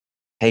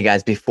Hey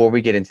guys, before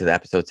we get into the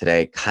episode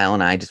today, Kyle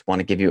and I just want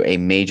to give you a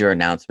major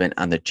announcement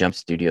on the Jump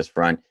Studios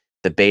front.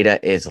 The beta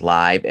is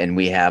live and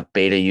we have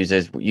beta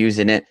users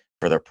using it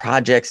for their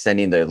projects,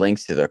 sending their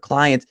links to their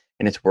clients,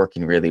 and it's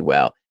working really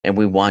well. And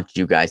we want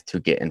you guys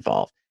to get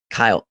involved.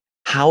 Kyle,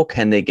 how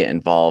can they get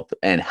involved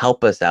and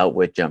help us out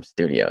with Jump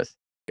Studios?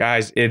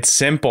 Guys, it's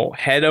simple.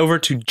 Head over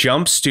to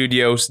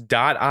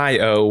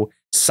jumpstudios.io,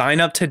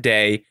 sign up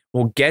today.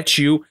 We'll get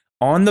you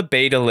on the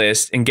beta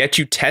list and get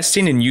you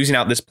testing and using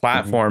out this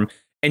platform.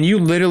 And you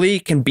literally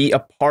can be a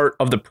part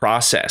of the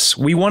process.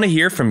 We want to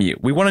hear from you.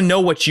 We want to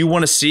know what you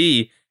want to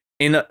see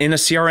in a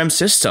CRM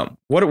system.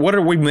 What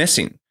are we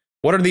missing?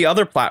 What are the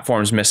other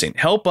platforms missing?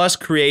 Help us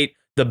create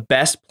the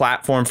best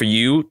platform for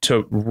you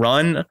to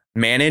run,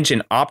 manage,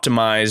 and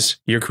optimize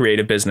your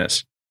creative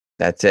business.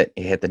 That's it.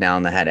 You hit the nail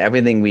on the head.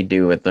 Everything we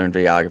do with Learn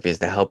Videography is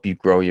to help you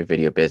grow your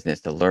video business,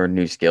 to learn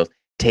new skills,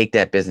 take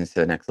that business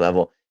to the next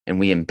level. And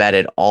we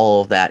embedded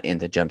all of that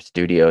into Jump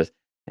Studios.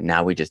 And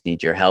now we just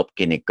need your help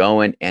getting it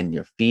going and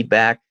your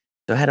feedback.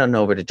 So head on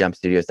over to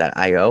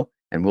jumpstudios.io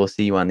and we'll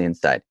see you on the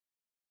inside.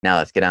 Now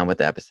let's get on with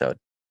the episode.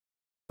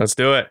 Let's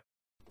do it.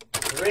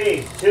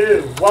 3,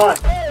 2, 1.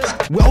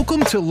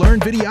 Welcome to Learn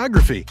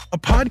Videography, a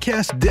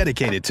podcast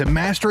dedicated to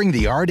mastering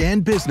the art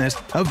and business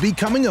of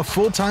becoming a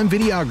full-time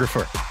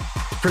videographer.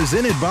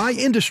 Presented by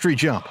Industry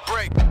Jump.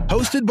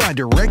 Hosted by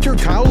director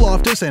Kyle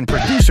Loftus and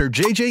producer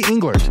JJ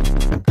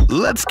Englert.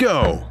 Let's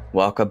go.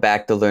 Welcome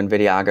back to Learn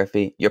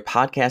Videography, your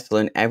podcast to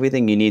learn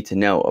everything you need to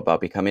know about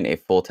becoming a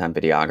full-time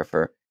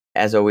videographer.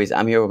 As always,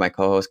 I'm here with my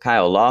co-host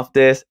Kyle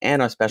Loftus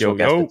and our special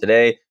guest for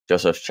today,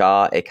 Joseph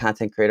Shaw, a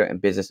content creator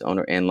and business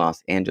owner in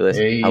Los Angeles.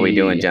 Hey. How we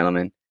doing,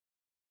 gentlemen?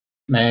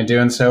 Man,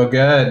 doing so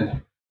good.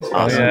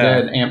 Awesome.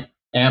 Good.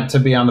 Amped to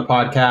be on the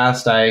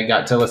podcast. I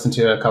got to listen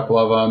to a couple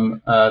of them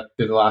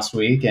through the last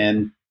week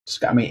and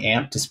just got me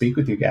amped to speak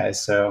with you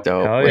guys. So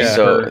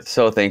we're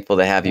so thankful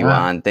to have you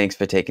on. Thanks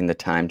for taking the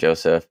time,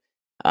 Joseph.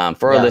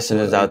 For our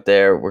listeners out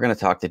there, we're going to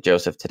talk to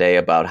Joseph today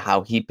about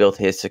how he built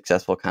his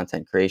successful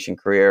content creation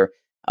career,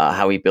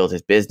 how he built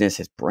his business,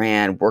 his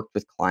brand, worked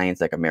with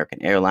clients like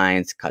American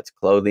Airlines, Cuts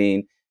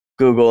Clothing,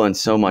 Google, and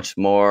so much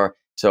more.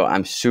 So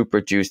I'm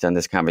super juiced on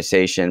this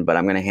conversation, but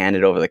I'm going to hand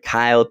it over to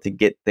Kyle to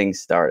get things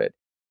started.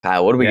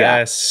 Kyle, what do we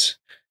got?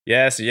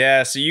 Yes.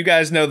 So you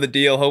guys know the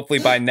deal, hopefully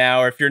by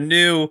now. Or if you're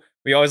new,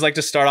 we always like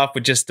to start off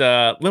with just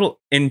a little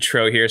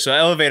intro here. So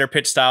elevator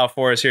pitch style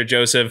for us here,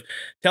 Joseph.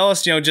 Tell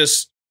us,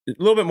 just a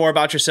little bit more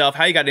about yourself,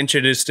 how you got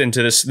introduced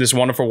into this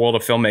wonderful world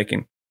of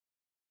filmmaking.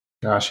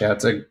 Gosh, yeah,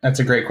 that's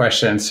a great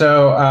question.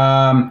 So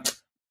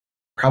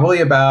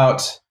probably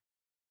about,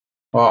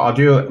 well, I'll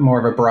do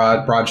more of a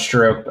broad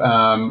stroke.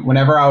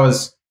 Whenever I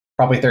was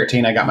probably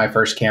 13, I got my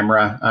first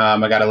camera.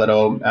 I got a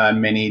little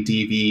mini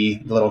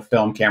DV, little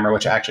film camera,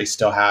 which I actually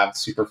still have.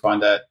 Super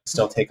fun to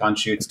still take on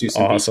shoots, do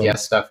some BTS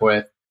stuff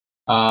with.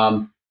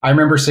 I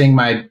remember seeing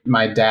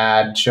my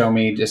dad show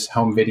me just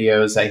home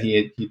videos that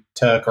he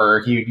took,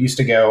 or he used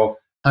to go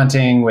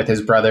hunting with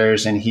his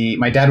brothers. And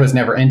my dad was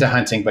never into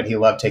hunting, but he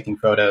loved taking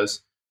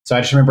photos. So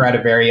I just remember at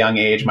a very young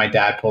age, my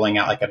dad pulling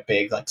out like a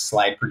big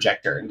slide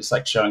projector and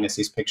just showing us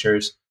these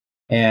pictures.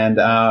 And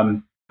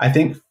I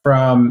think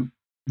from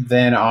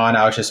then on,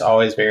 I was just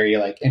always very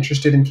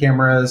interested in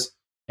cameras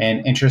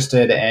and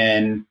interested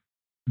in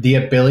the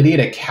ability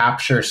to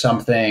capture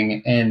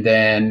something and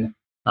then,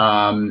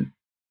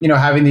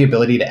 having the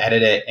ability to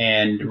edit it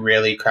and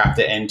really craft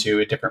it into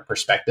a different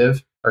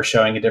perspective or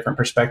showing a different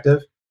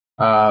perspective.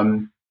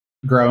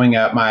 Growing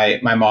up, my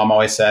mom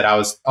always said I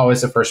was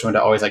always the first one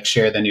to always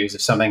share the news.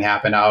 If something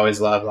happened, I always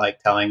loved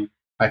telling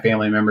my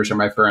family members or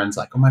my friends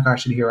oh my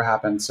gosh, did you hear what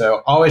happened?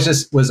 So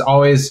was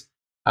always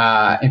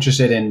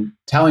interested in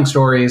telling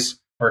stories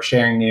or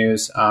sharing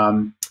news.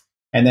 And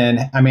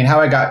then,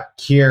 how I got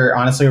here,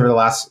 honestly, over the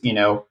last,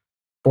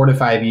 4 to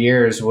 5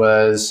 years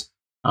was,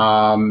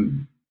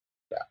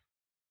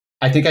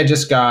 I think I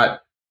just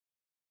got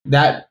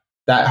that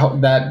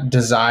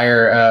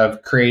desire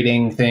of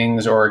creating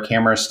things or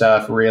camera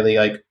stuff really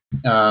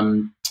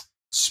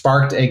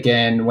sparked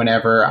again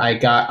whenever I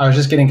was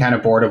just getting kind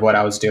of bored of what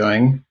I was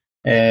doing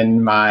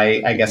in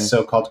my, I guess,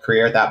 so-called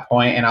career at that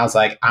point. And I was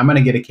like, I'm going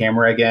to get a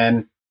camera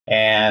again.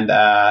 And,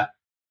 well,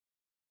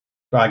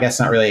 I guess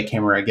not really a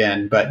camera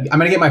again, but I'm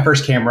going to get my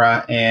first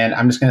camera and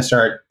I'm just going to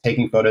start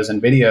taking photos and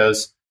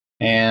videos.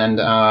 And,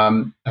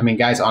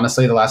 guys,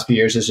 honestly, the last few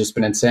years has just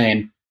been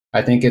insane.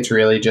 I think it's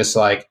really just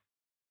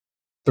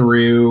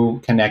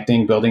through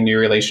connecting, building new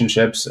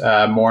relationships,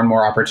 more and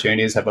more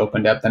opportunities have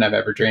opened up than I've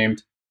ever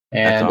dreamed.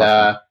 And,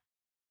 awesome.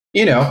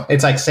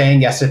 It's like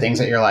saying yes to things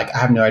that you're I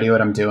have no idea what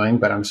I'm doing,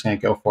 but I'm just going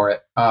to go for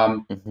it.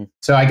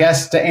 So I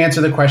guess to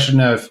answer the question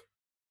of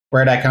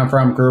where did I come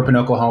from, grew up in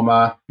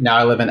Oklahoma. Now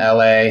I live in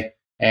LA,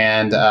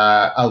 and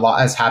a lot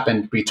has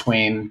happened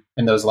in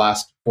those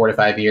last 4 to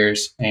 5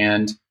 years.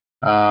 And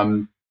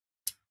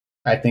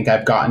I think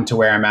I've gotten to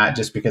where I'm at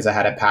just because I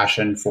had a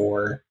passion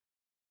for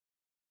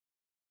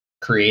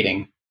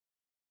creating.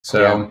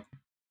 So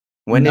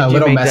when did a you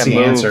little make messy that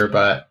move? answer,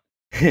 but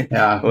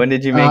yeah. When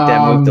did you make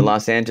that move to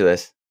Los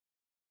Angeles?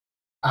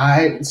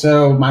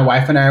 So my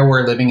wife and I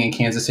were living in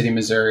Kansas City,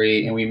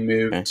 Missouri, and we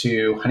moved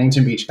to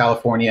Huntington Beach,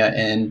 California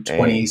in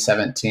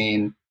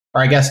 2017,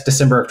 or I guess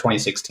December of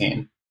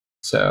 2016.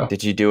 So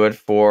did you do it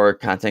for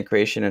content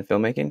creation and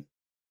filmmaking?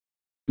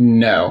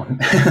 No,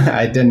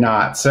 I did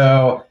not.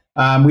 So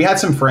we had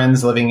some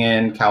friends living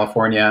in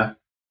California,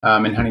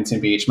 in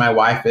Huntington Beach. My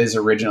wife is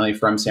originally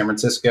from San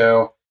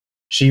Francisco.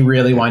 She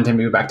really wanted to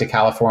move back to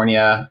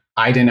California.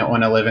 I didn't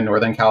want to live in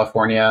Northern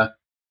California.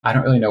 I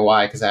don't really know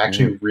why, because I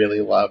actually really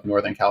love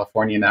Northern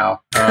California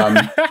now. I'm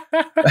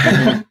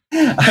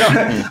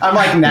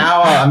like,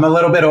 now I'm a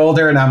little bit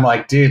older and I'm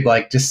like, dude,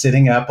 like just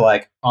sitting up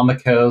like on the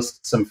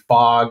coast, some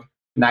fog,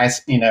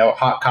 nice,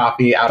 hot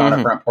coffee out on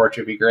a front porch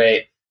would be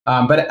great.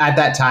 But at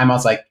that time I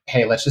was like,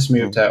 hey, let's just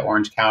move to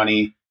Orange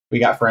County. We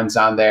got friends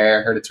down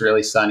there. Heard it's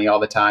really sunny all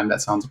the time.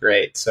 That sounds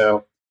great.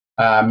 So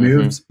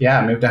moved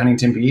to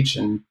Huntington Beach,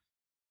 and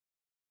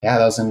that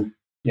was in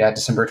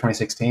December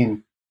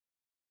 2016.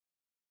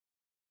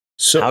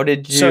 So how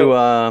did you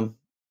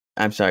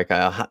I'm sorry,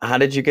 Kyle. How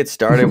did you get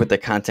started with the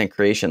content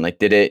creation? Like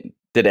did it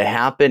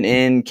happen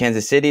in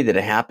Kansas City? Did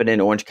it happen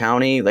in Orange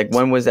County? Like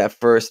when was that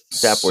first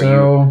step where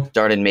you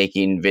started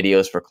making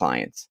videos for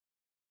clients?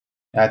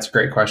 That's a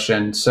great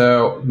question.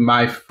 So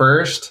my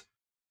first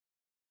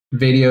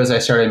videos I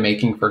started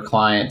making for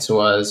clients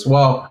was,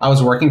 I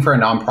was working for a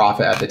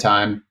nonprofit at the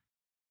time.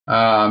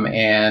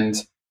 And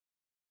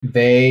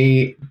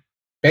they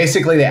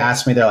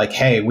asked me, they're like,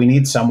 hey, we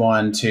need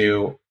someone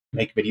to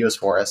make videos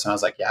for us. And I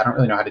was like, I don't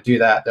really know how to do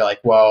that. They're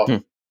like,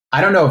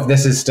 I don't know if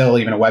this is still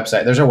even a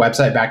website. There's a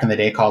website back in the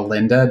day called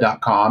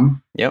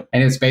lynda.com. Yep.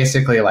 And it's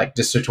basically like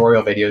just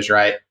tutorial videos,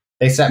 right?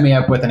 They set me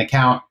up with an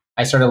account.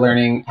 I started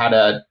learning how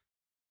to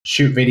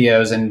shoot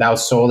videos, and that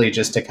was solely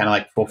just to kind of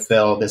like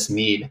fulfill this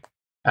need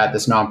at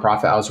this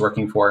nonprofit I was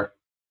working for.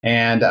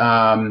 And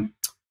I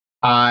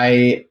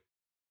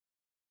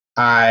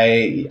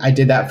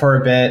did that for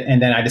a bit,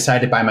 and then I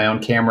decided to buy my own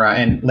camera.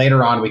 And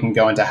later on, we can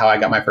go into how I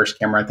got my first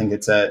camera. I think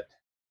it's a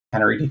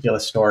kind of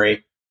ridiculous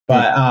story,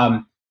 but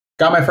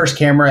got my first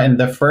camera, and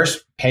the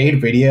first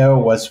paid video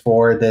was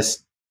for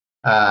this.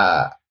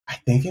 I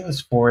think it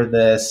was for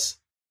this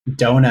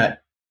donut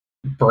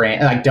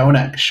brand, like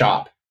donut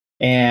shop.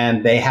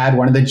 And they had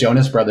one of the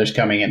Jonas Brothers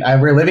coming in. We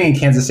were living in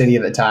Kansas City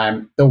at the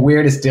time. The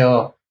weirdest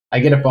deal,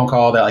 I get a phone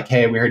call. They're like,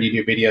 hey, we heard you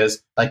do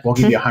videos. Like, we'll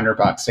give you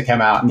 $100 to come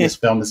out and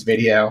just film this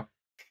video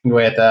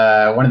with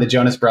one of the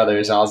Jonas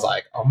Brothers. And I was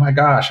like, oh my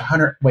gosh,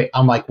 100. Wait,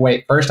 I'm like,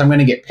 first I'm going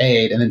to get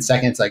paid. And then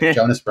second, it's like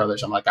Jonas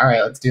Brothers. I'm like, all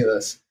right, let's do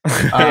this.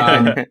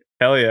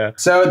 Hell yeah.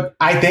 So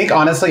I think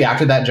honestly,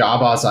 after that job,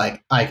 I was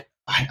like, I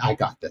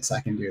got this. I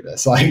can do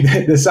this. Like,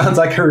 this sounds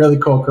like a really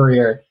cool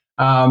career.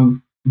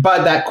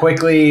 But that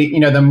quickly,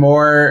 the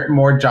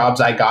more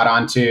jobs I got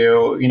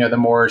onto, the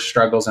more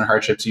struggles and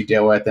hardships you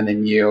deal with. And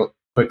then you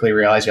quickly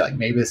realize you're like,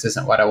 maybe this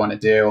isn't what I want to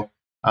do.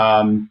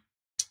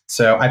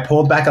 So I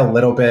pulled back a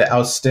little bit. I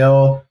was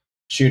still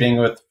shooting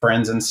with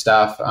friends and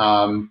stuff.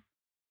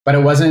 But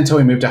it wasn't until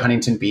we moved to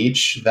Huntington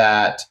Beach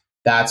that's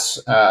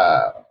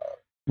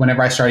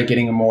whenever I started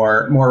getting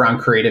more around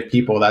creative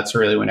people. That's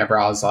really whenever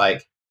I was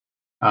like,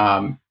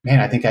 man,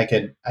 I think I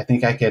could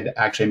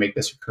actually make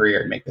this a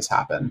career and make this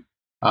happen.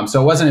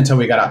 So it wasn't until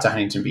we got out to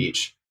Huntington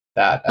Beach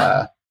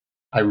that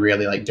I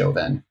really dove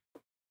in.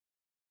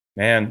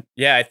 Man,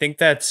 yeah, I think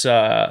that's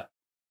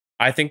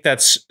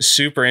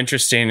super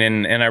interesting,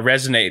 and I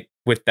resonate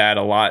with that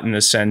a lot in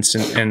the sense,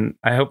 and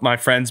I hope my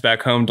friends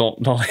back home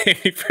don't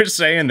hate me for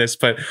saying this,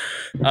 but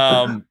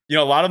a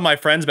lot of my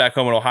friends back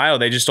home in Ohio,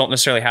 they just don't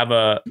necessarily have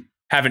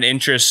an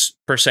interest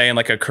per se in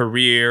like a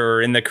career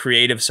or in the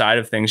creative side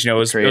of things. It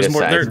was more,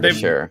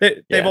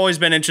 they've always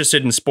been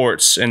interested in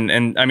sports,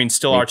 and I mean,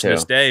 still are to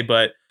this day.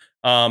 But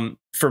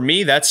for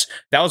me, that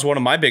was one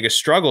of my biggest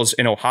struggles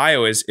in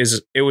Ohio is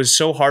it was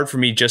so hard for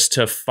me just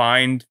to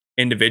find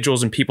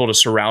individuals and people to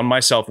surround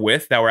myself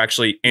with that were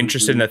actually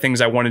interested in the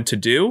things I wanted to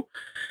do.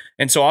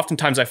 And so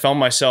oftentimes I found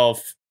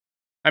myself,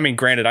 I mean,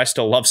 granted, I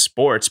still love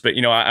sports, but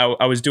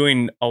I was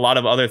doing a lot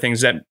of other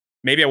things that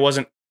maybe I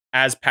wasn't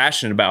as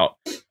passionate about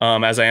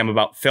as I am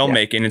about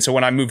filmmaking. Yeah. And so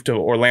when I moved to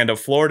Orlando,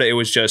 Florida, it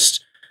was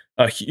just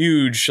a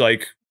huge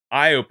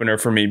eye opener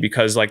for me,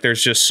 because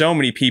there's just so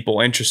many people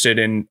interested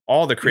in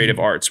all the creative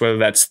arts, whether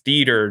that's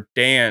theater,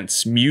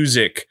 dance,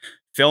 music,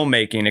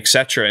 filmmaking,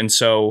 etc. And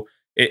so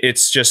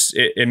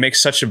it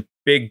makes such a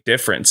big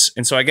difference.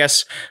 And so I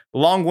guess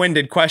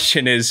long-winded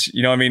question is,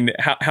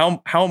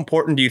 how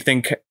important do you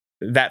think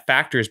that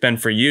factor has been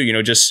for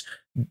you? Just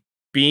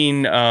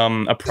being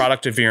a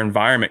product of your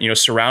environment,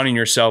 surrounding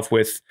yourself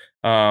with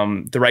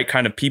the right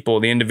kind of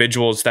people, the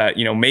individuals that,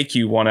 make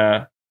you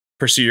want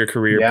pursue your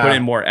career, put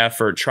in more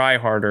effort, try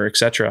harder,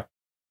 etc.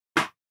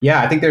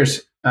 Yeah, I think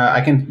there's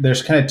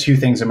kind of two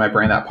things in my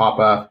brain that pop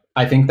up.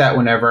 I think that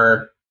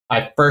whenever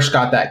I first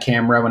got that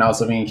camera when I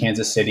was living in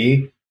Kansas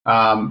City,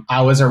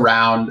 I was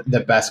around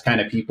the best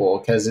kind of people,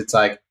 because it's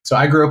like, so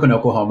I grew up in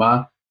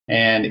Oklahoma,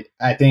 and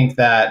I think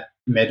that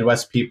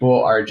Midwest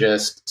people are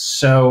just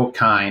so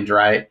kind,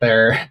 right?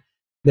 They're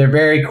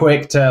very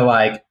quick to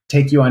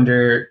take you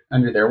under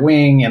their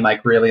wing and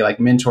like really like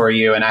mentor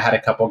you. And I had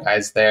a couple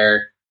guys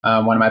there.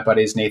 One of my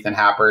buddies, Nathan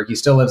Happer, he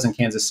still lives in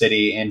Kansas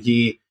City, and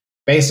he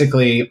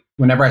basically,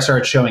 whenever I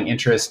started showing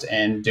interest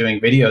in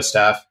doing video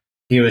stuff,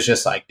 he was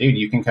just like, dude,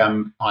 you can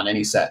come on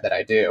any set that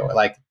I do.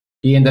 Like,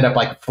 he ended up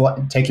like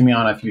taking me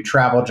on a few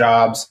travel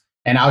jobs,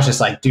 and I was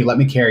just like, dude, let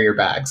me carry your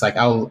bags. Like,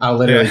 I'll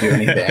literally do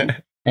anything.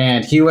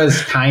 And he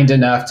was kind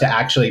enough to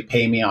actually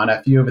pay me on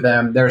a few of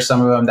them. There are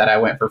some of them that I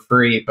went for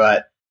free,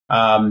 but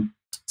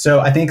so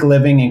I think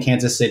living in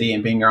Kansas City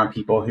and being around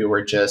people who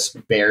were just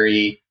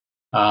very,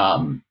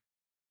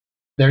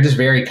 they're just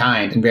very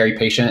kind and very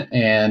patient,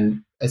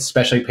 and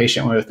especially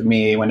patient with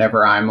me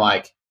whenever I'm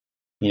like,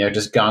 you know,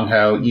 just gung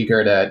ho,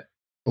 eager to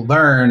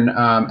learn.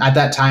 At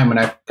that time, when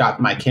I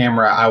got my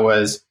camera,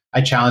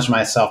 I challenged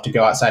myself to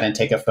go outside and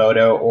take a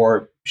photo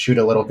or shoot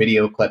a little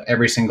video clip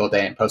every single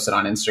day and post it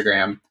on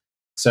Instagram.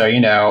 So,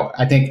 you know,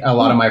 I think a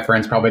lot of my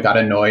friends probably got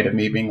annoyed at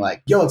me being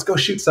like, yo, let's go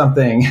shoot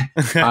something.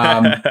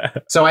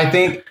 So I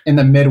think in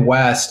the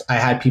Midwest, I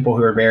had people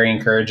who were very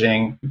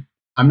encouraging.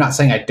 I'm not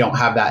saying I don't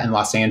have that in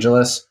Los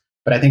Angeles,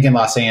 but I think in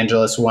Los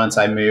Angeles, once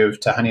I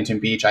moved to Huntington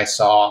Beach, I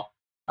saw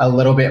a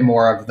little bit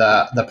more of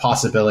the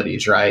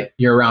possibilities, right?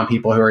 You're around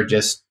people who are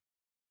just,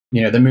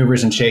 you know, the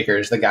movers and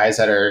shakers, the guys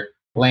that are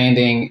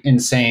landing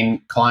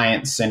insane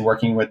clients and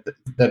working with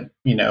the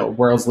you know,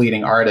 world's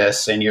leading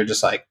artists. And you're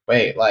just like,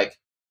 wait,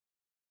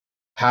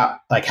 how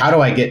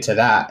do I get to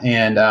that?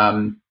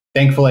 And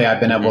thankfully, I've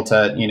been able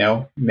to, you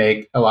know,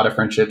 make a lot of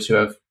friendships who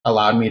have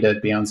allowed me to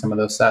be on some of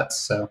those sets.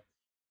 So,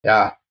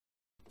 yeah.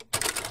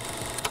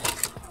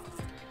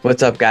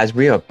 What's up, guys?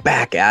 We are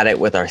back at it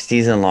with our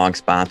season-long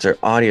sponsor,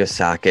 Audio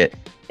Socket,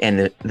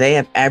 and they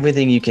have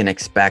everything you can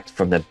expect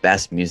from the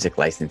best music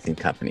licensing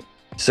company.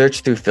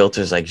 Search through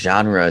filters like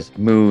genres,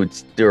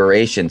 moods,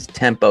 durations,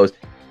 tempos,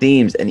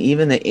 themes, and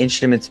even the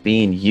instruments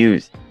being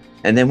used.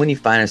 And then when you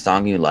find a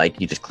song you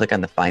like, you just click on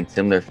the Find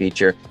Similar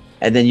feature,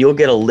 and then you'll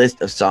get a list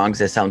of songs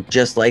that sound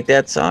just like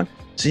that song,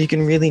 so you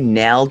can really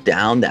nail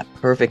down that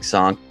perfect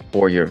song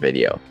for your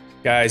video.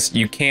 Guys,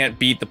 you can't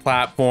beat the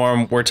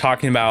platform. We're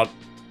talking about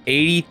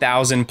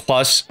 80,000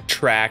 plus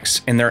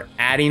tracks, and they're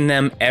adding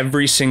them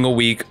every single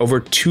week. Over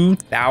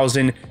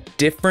 2,000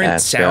 different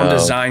sound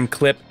design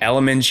clip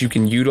elements you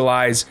can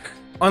utilize,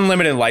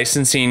 unlimited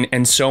licensing,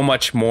 and so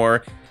much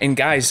more. And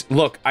guys,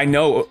 look, I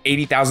know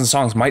 80,000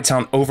 songs might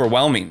sound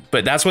overwhelming,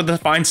 but that's what the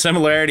Find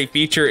Similarity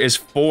feature is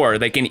for.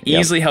 They can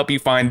easily help you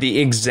find the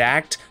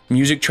exact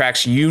music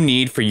tracks you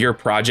need for your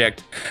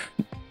project.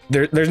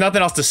 There's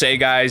nothing else to say,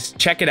 guys.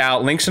 Check it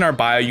out. Links in our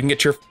bio. You can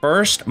get your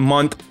first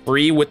month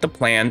free with the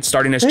plan,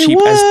 starting as cheap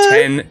as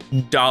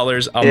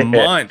 $10 a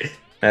month.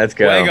 Let's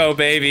go. Lego,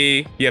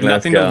 baby. You have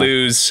nothing to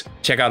lose.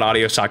 Check out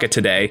Audio Socket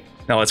today.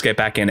 Now let's get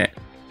back in it.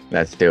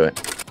 Let's do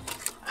it.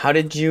 How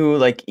did you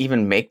like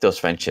even make those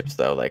friendships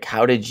though? Like,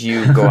 how did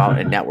you go out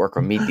and network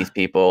or meet these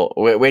people?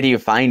 Where do you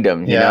find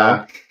them? You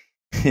know?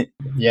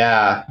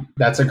 Yeah,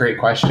 that's a great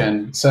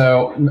question.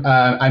 So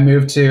I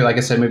moved to, like I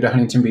said, moved to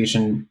Huntington Beach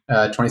in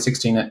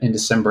 2016 in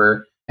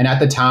December. And at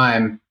the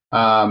time,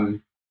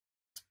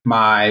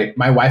 my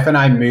wife and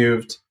I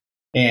moved,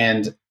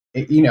 and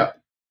you know,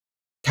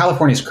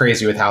 California's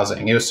crazy with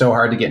housing. It was so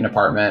hard to get an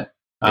apartment.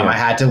 I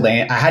had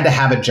to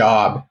have a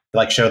job to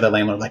like show the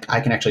landlord like I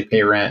can actually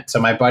pay rent. So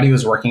my buddy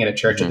was working at a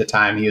church at the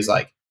time. He was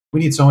like, "We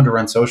need someone to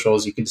run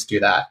socials. You can just do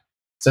that."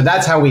 So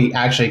that's how we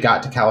actually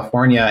got to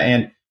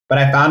California. But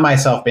I found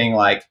myself being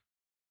like,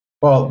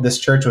 well, this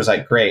church was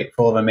like great,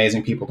 full of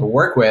amazing people to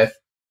work with.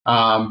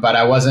 But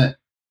I wasn't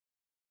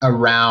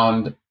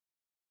around.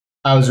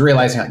 I was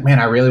realizing like, man,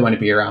 I really want to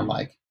be around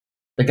like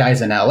the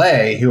guys in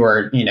LA who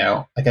are, you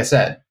know, like I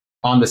said,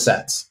 on the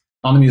sets,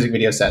 on the music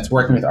video sets,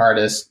 working with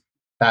artists,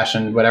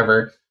 fashion,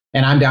 whatever.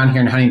 And I'm down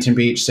here in Huntington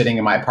Beach, sitting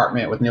in my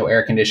apartment with no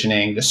air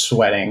conditioning, just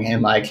sweating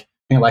and like,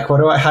 how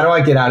do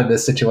I get out of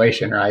this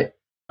situation, right?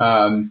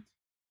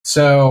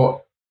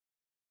 So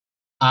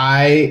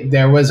I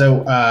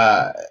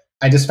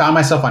just found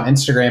myself on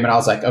Instagram, and I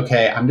was like,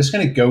 okay, I'm just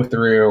going to go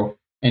through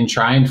and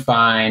try and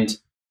find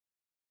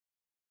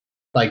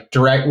like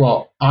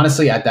well,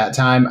 honestly, at that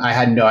time, I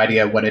had no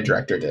idea what a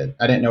director did.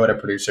 I didn't know what a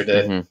producer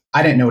did.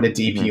 I didn't know what a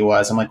DP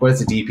was. I'm like, what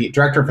is a DP?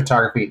 Director of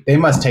photography. They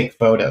must take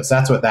photos.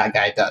 That's what that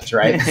guy does,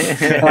 right?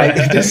 Like,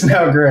 just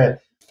no grid.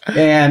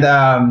 And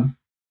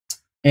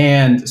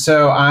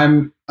so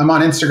I'm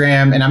on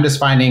Instagram, and I'm just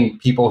finding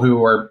people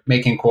who are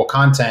making cool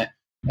content.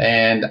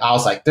 And I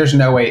was like, there's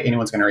no way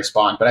anyone's going to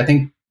respond. But I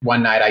think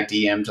one night I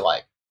DM'd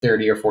like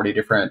 30 or 40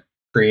 different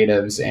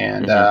creatives,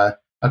 and a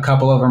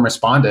couple of them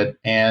responded.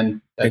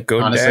 And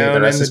honestly,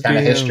 the rest is kind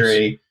of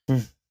history.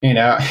 You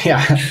know,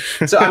 yeah.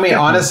 So, I mean,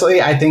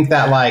 honestly, I think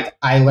that like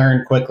I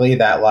learned quickly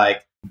that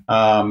like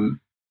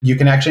you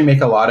can actually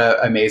make a lot of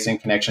amazing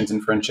connections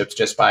and friendships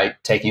just by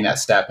taking that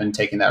step and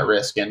taking that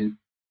risk and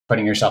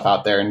putting yourself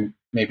out there and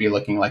maybe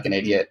looking like an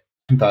idiot.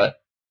 But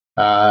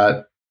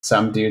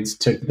some dudes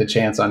took the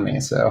chance on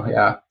me. So,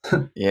 yeah.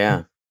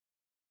 Yeah.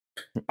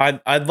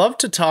 I'd love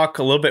to talk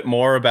a little bit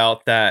more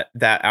about that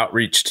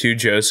outreach too,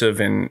 Joseph.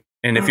 And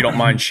if you don't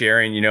mind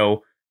sharing, you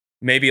know,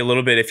 maybe a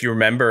little bit, if you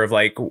remember, of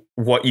like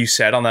what you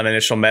said on that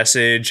initial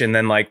message, and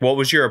then like what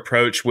was your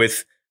approach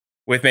with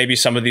maybe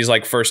some of these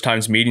like first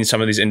times meeting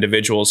some of these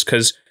individuals?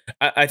 Because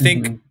I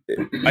think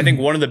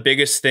one of the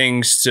biggest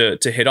things to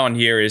hit on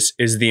here is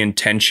the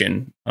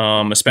intention,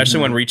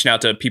 especially when reaching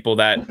out to people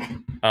that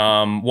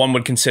one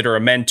would consider a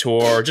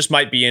mentor, or just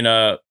might be in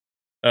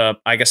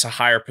I guess a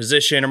higher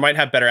position, or might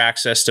have better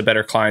access to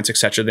better clients,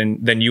 etc.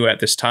 than you at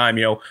this time.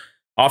 You know,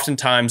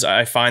 oftentimes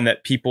I find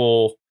that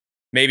people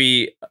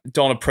maybe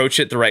don't approach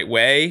it the right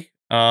way.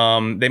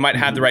 They might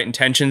have the right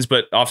intentions,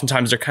 but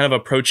oftentimes they're kind of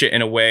approach it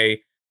in a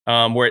way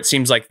where it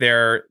seems like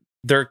they're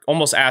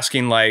almost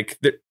asking like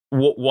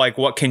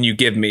what can you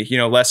give me? You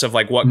know, less of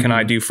like what can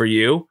I do for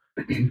you.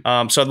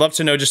 So I'd love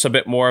to know just a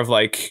bit more of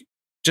like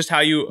just how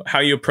you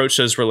approach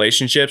those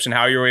relationships and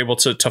how you're able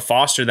to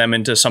foster them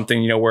into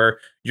something, you know, where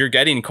you're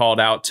getting called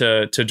out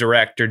to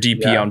direct or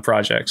DP on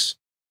projects.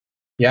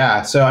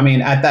 Yeah. So I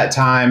mean, at that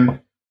time,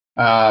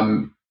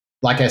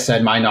 like I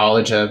said, my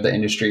knowledge of the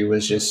industry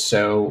was just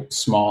so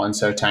small and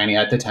so tiny.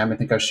 At the time, I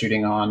think I was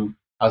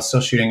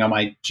still shooting on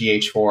my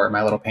GH4,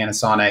 my little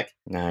Panasonic.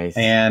 Nice.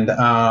 And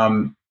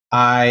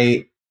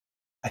I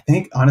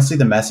think honestly,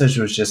 the message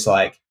was just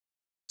like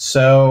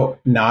so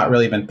not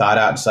really even thought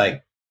out. It's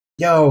like,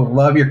 yo,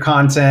 love your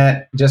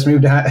content. Just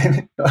moved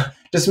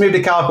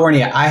to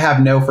California. I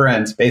have no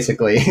friends,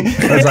 basically.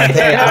 I was like,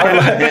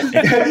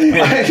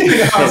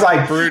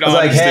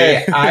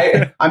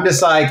 hey, I'm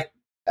just like,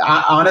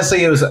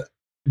 honestly,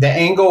 the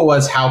angle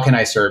was, how can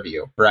I serve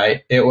you?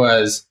 Right. It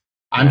was,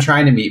 I'm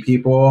trying to meet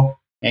people.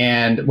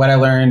 And what I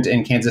learned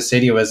in Kansas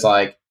City was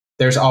like,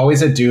 there's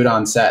always a dude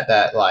on set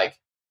that like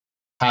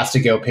has to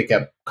go pick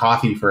up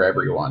coffee for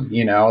everyone.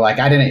 You know, like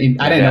I didn't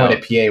know what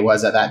a PA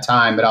was at that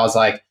time, but I was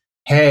like,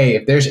 hey,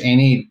 if there's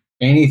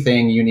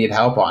anything you need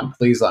help on,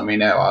 please let me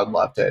know. I'd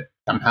love to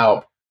come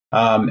help.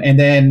 And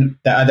then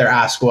the other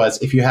ask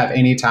was, if you have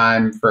any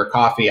time for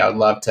coffee, I would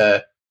love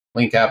to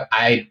link up.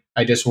 I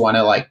just want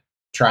to like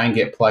try and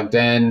get plugged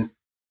in.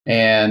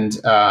 And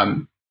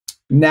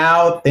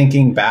now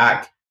thinking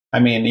back, I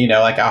mean, you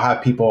know, like I'll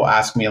have people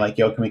ask me like,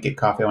 yo, can we get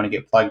coffee? I want to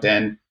get plugged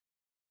in.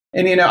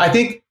 And, you know, I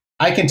think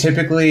I can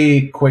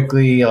typically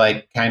quickly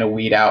like kind of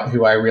weed out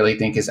who I really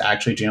think is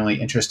actually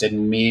genuinely interested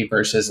in me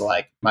versus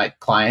like my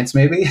clients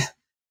maybe.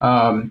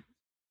 But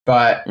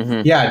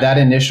yeah, that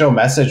initial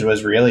message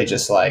was really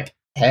just like,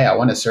 hey, I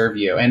want to serve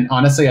you. And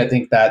honestly, I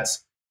think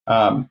that's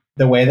the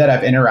way that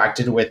I've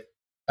interacted with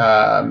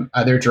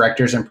other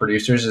directors and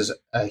producers is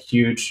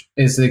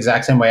the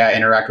exact same way I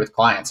interact with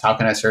clients. How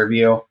can I serve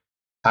you?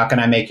 How can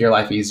I make your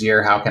life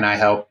easier? How can I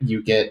help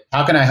you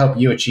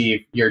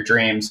achieve your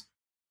dreams?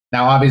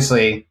 Now,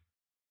 obviously,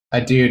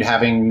 a dude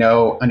having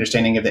no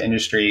understanding of the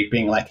industry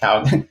being like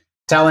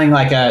telling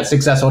like a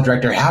successful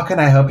director, how can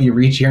I help you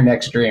reach your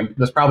next dream?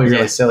 Was probably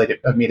really silly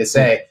of me to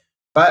say,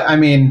 but I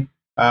mean,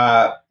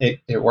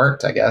 it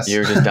worked, I guess.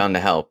 You're just down to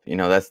help. You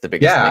know, that's the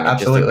biggest thing.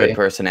 Absolutely. Just a good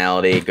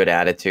personality, good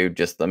attitude.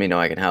 Just let me know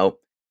I can help.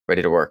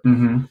 Ready to work.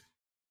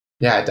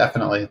 Yeah,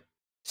 definitely.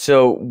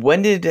 So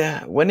when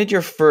did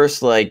your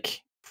first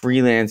like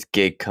freelance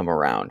gig come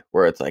around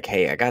where it's like,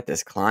 hey, I got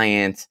this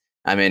client.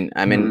 I'm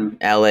in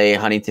LA,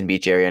 Huntington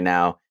Beach area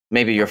now.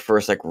 Maybe your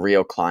first like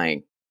real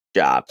client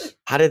job.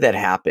 How did that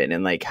happen?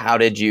 And like, how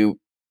did you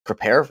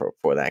prepare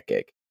for that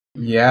gig?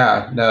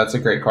 Yeah, no, that's a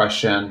great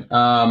question.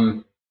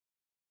 Well,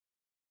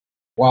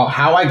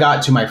 how I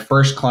got to my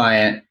first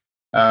client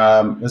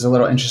was a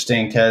little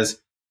interesting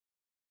because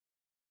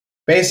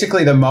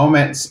basically the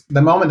moment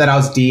that I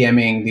was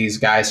DMing these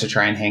guys to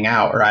try and hang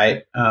out,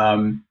 right?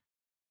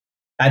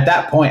 At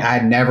that point, I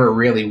had never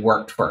really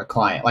worked for a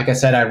client. Like I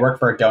said, I'd worked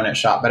for a donut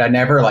shop, but I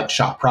never like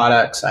shot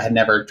products. I had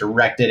never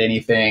directed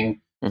anything.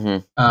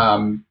 But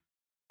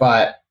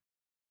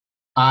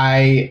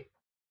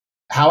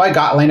how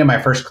I landed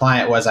my first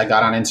client was I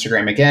got on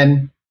Instagram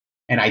again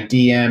and I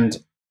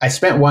DM'd. I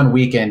spent one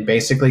weekend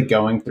basically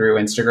going through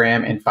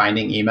Instagram and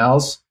finding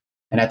emails.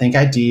 And I think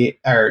I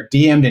DM'd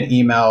and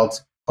emailed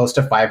close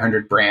to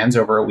 500 brands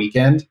over a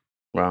weekend.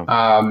 Wow.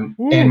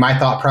 And my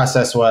thought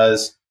process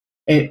was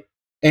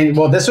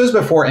well, this was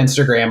before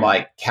Instagram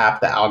like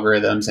capped the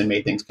algorithms and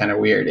made things kind of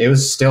weird. It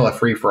was still a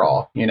free for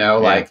all, you know,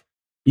 like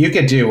you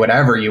could do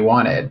whatever you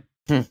wanted.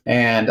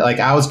 And like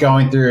I was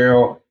going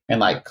through and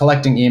like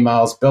collecting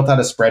emails, built out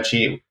a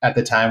spreadsheet at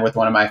the time with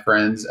one of my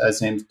friends.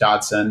 His name's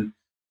Dodson.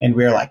 And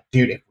we were like,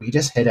 dude, if we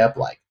just hit up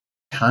like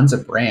tons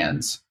of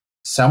brands,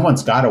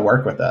 someone's got to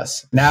work with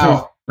us.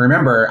 Now,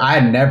 remember, I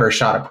had never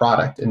shot a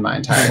product in my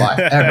entire life,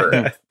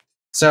 ever.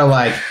 So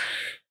like,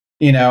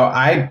 you know,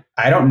 I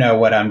don't know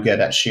what I'm good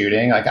at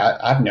shooting. Like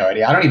I have no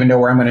idea. I don't even know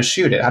where I'm going to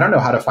shoot it. I don't know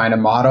how to find a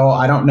model.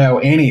 I don't know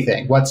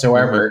anything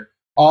whatsoever.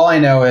 All I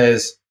know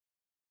is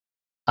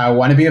I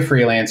want to be a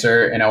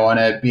freelancer and I want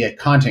to be a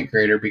content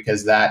creator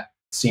because that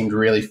seemed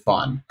really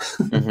fun.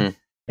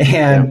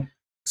 And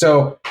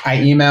so I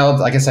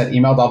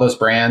emailed all those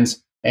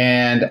brands,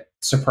 and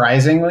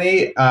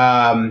surprisingly,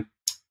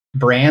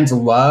 brands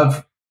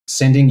love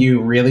sending you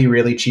really,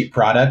 really cheap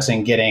products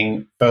and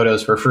getting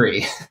photos for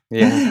free.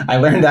 Yeah. I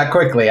learned that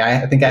quickly.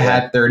 I think I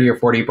had 30 or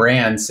 40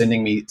 brands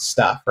sending me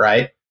stuff,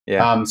 right?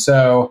 Yeah.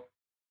 So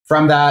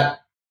from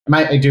that,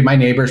 my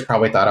neighbors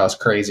probably thought I was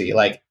crazy.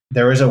 Like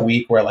there was a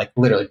week where like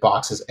literally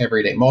boxes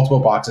every day, multiple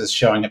boxes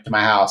showing up to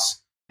my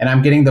house, and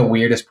I'm getting the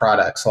weirdest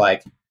products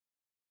like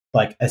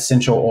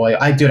essential oil.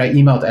 I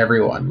emailed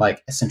everyone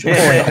like essential oil.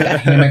 I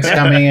got hammocks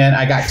coming in.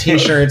 I got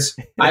t-shirts.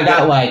 I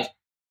got like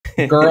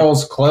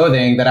girls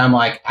clothing that I'm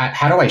like,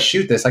 how do I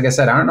shoot this? Like I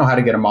said, I don't know how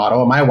to get a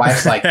model. My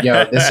wife's like,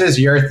 yo, this is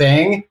your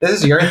thing. This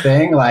is your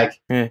thing. Like,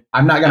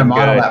 I'm not going to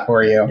model that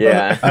for you.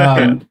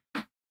 Yeah.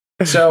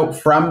 So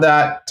from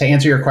that, to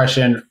answer your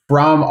question,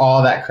 from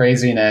all that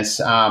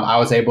craziness, I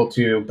was able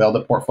to build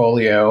a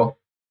portfolio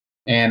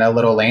and a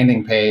little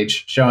landing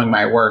page showing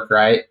my work,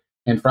 right?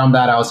 And from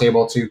that, I was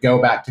able to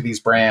go back to these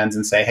brands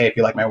and say, hey, if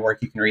you like my work,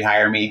 you can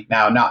rehire me.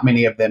 Now, not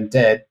many of them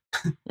did,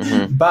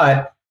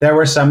 but there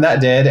were some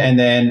that did. And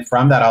then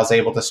from that, I was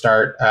able to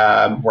start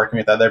working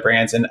with other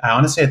brands. And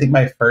I think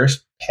my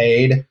first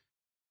paid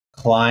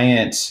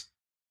client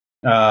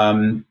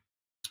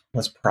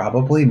was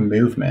probably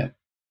Movement.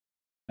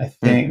 I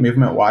think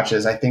Movement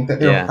watches. I think that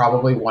they were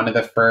probably one of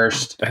the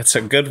first. That's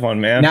a good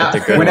one, man. Now,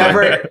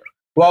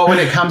 when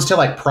it comes to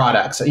like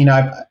products, you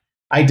know,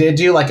 I did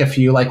do like a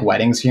few like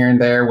weddings here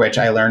and there, which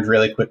I learned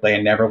really quickly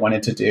and never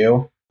wanted to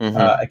do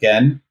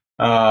again.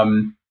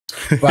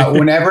 But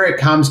whenever it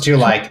comes to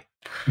like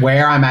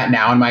where I'm at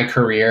now in my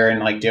career and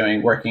like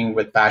working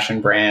with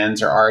fashion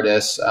brands or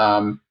artists,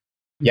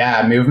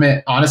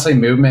 Movement, honestly,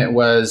 Movement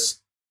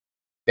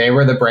they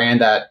were the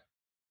brand that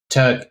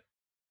took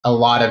a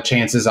lot of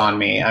chances on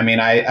me. I mean,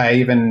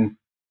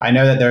 I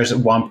know that there's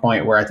one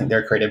point where I think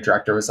their creative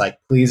director was like,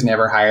 please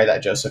never hire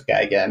that Joseph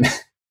guy again.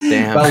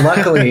 Damn. But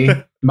luckily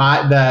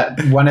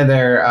one of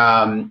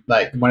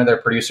their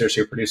producers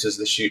who produces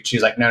the shoot,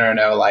 she's like,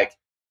 no. Like,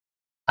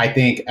 I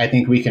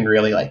think we can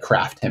really like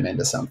craft him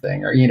into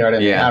something, or, you know what I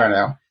mean? Yeah. I don't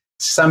know.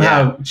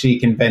 Somehow she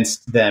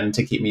convinced them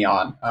to keep me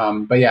on.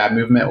 But yeah,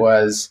 Movement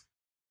was,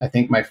 I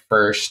think, my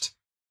first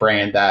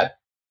brand that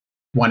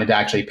wanted to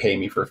actually pay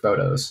me for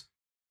photos.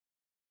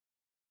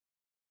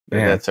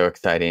 Man. That's so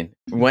exciting.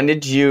 When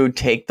did you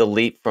take the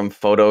leap from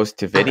photos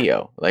to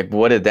video? Like,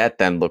 what did that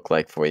then look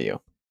like for you?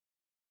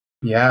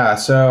 Yeah.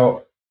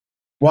 So,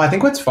 well, I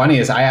think what's funny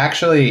is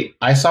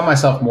I saw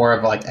myself more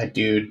of like a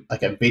dude,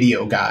 like a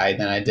video guy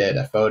than I did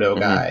a photo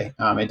guy.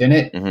 I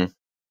didn't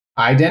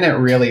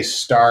really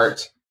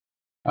start.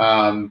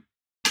 I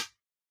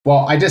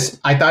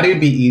thought it'd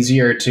be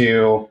easier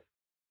to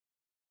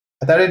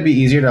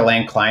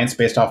land clients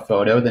based off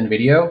photo than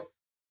video.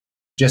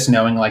 Just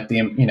knowing like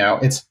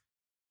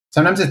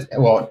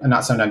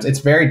it's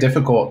very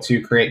difficult to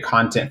create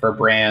content for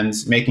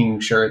brands, making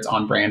sure it's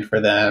on brand for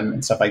them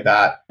and stuff like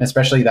that. And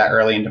especially that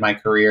early into my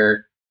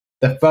career,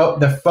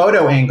 the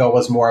photo angle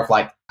was more of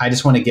like, I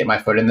just want to get my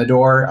foot in the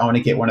door. I want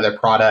to get one of their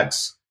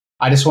products.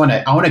 I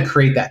want to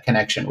create that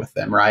connection with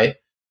them. Right.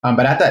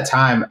 But at that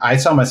time I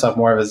saw myself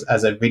more of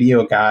as a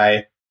video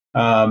guy.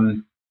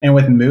 And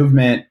with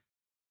Movement,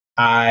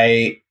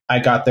 I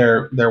got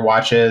their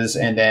watches,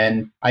 and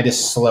then I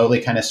just slowly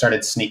kind of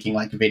started sneaking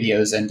like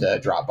videos into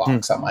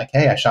Dropbox. I'm like,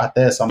 hey, I shot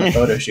this on the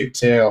photo shoot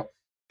too.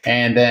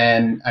 And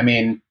then, I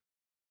mean,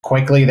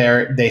 quickly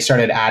they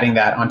started adding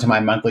that onto my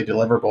monthly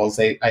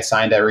deliverables. I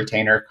signed a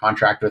retainer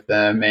contract with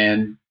them,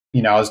 and,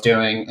 you know, I was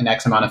doing an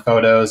X amount of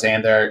photos,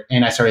 and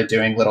I started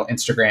doing little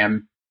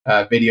Instagram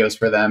videos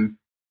for them.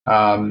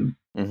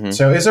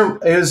 So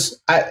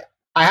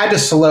I had to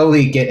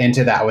slowly get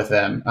into that with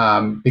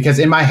them, because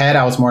in my head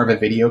I was more of a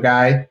video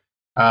guy.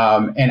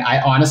 And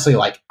I honestly,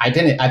 like, I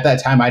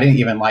didn't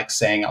even like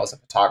saying I was a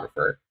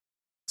photographer.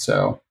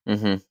 So,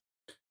 and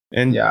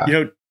yeah, you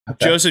know,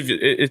 Joseph,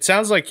 it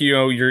sounds like, you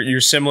know, you're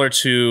similar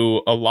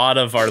to a lot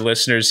of our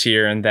listeners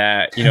here, and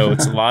that, you know,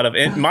 it's a lot of,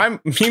 and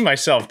me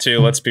myself too,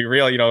 let's be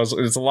real, you know,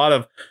 it's a lot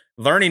of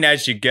learning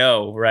as you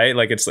go, right?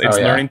 Like it's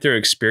learning through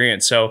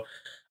experience. So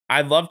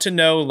I'd love to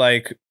know,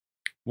 like,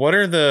 what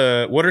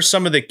are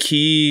some of the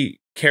key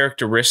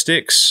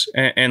characteristics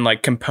and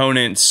like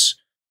components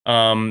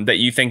that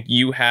you think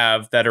you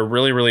have that are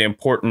really, really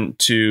important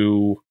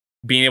to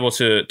being able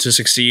to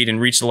succeed and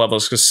reach the level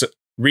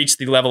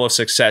of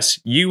success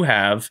you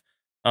have,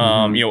 you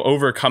know,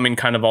 overcoming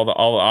kind of all the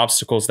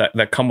obstacles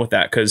that come with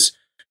that. Cause,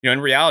 you know, in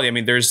reality, I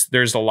mean, there's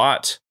a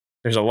lot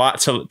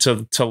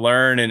to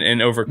learn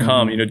and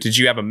overcome. You know, did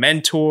you have a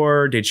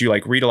mentor? Did you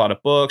like read a lot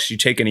of books? Did you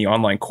take any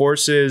online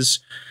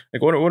courses?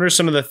 Like, what are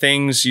some of the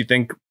things you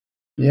think,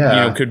 you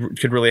know,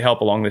 could really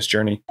help along this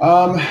journey?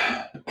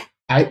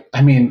 I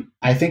mean,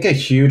 I think a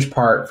huge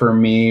part for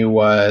me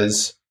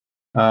was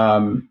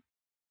like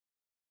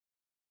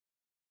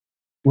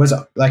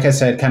I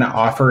said, kind of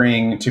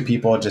offering to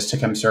people just to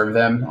come serve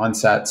them on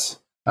sets.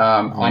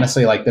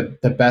 Honestly, like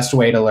the best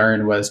way to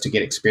learn was to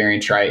get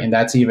experience, right? And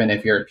that's even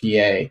if you're a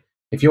PA.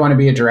 If you want to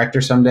be a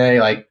director someday,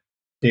 like,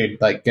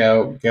 dude, like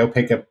go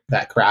pick up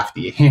that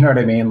crafty. You know what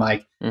I mean?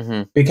 Like,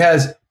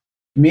 because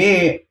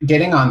me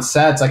getting on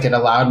sets, like, it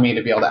allowed me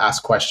to be able to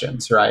ask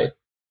questions, right?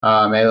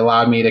 It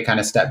allowed me to kind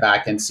of step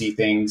back and see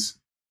things,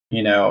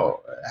 you know,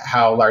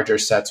 how larger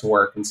sets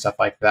work and stuff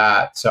like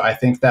that. So I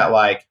think that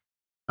like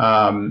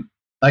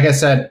I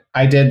said,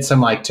 I did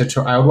some like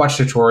I would watch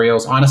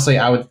tutorials. Honestly,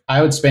 I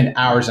would spend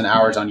hours and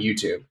hours on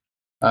YouTube.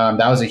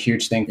 That was a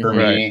huge thing for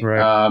me.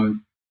 Right.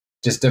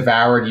 Just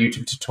devoured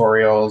YouTube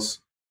tutorials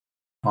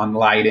on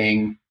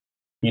lighting,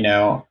 you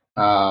know,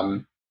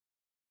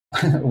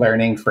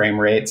 learning frame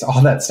rates,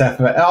 all that stuff,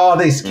 but all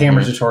these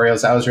camera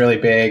tutorials, that was really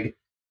big.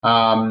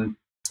 And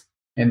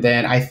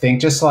then I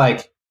think just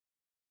like,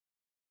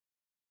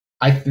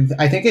 I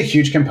think a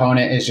huge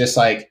component is just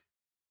like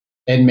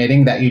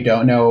admitting that you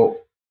don't know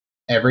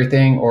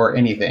everything or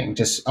anything,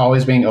 just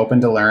always being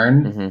open to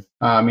learn.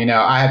 You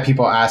know, I have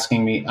people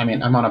asking me, I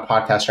mean, I'm on a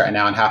podcast right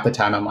now and half the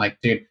time I'm like,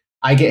 dude,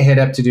 I get hit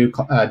up to do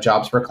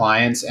jobs for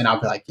clients and I'll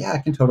be like, yeah, I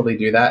can totally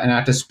do that. And I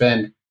have to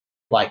spend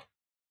like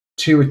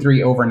 2 or 3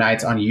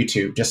 overnights on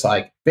YouTube, just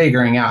like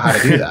figuring out how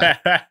to do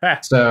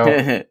that. So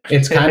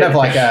it's kind of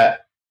like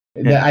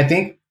I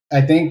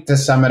think to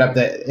sum it up,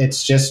 that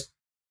it's just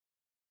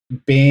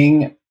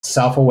being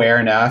self-aware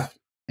enough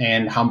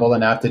and humble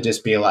enough to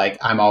just be like,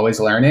 I'm always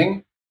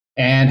learning,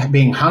 and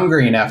being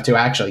hungry enough to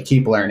actually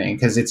keep learning.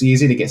 Cause it's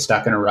easy to get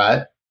stuck in a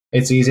rut.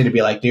 It's easy to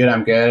be like, dude,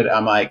 I'm good.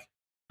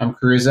 I'm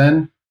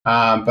cruising.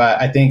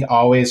 But I think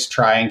always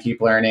try and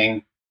keep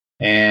learning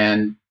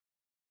and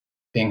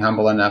being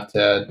humble enough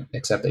to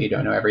accept that you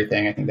don't know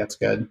everything. I think that's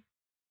good.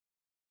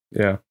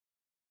 Yeah.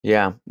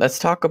 Yeah. Let's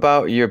talk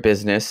about your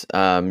business,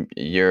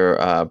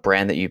 your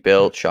brand that you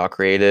built, Shaw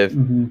Creative.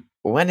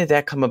 When did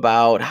that come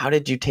about? How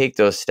did you take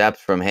those steps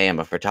from, hey, I'm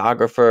a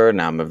photographer,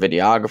 now I'm a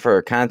videographer,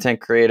 a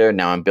content creator,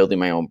 now I'm building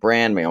my own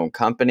brand, my own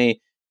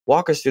company?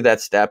 Walk us through that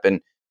step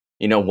and,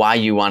 you know, why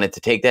you wanted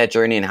to take that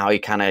journey and how you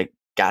kind of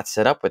got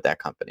set up with that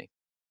company.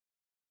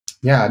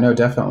 Yeah, no,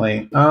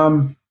 definitely.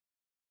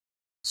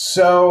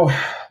 So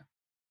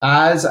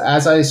as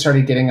I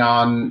started getting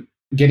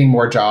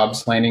more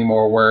jobs, landing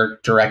more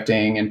work,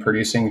 directing and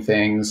producing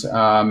things,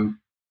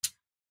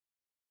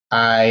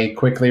 I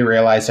quickly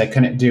realized I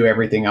couldn't do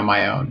everything on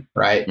my own,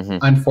 right?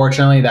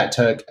 Unfortunately, that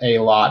took a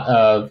lot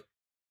of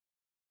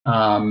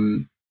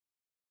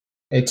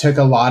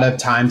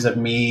times of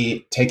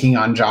me taking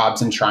on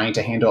jobs and trying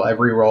to handle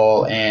every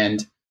role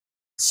and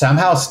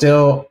somehow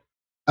still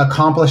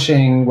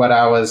accomplishing what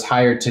I was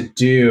hired to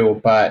do,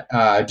 but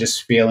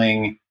just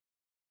feeling,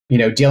 you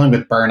know, dealing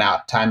with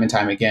burnout time and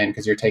time again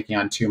because you're taking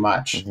on too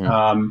much.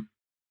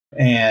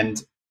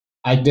 And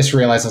I just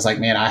realized I was like,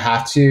 man,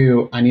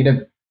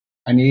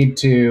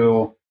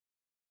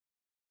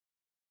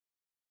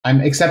 I'm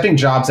accepting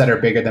jobs that are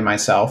bigger than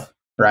myself,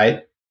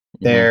 right?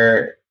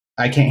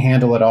 I can't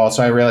handle it all.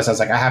 So I realized I was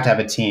like, I have to have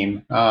a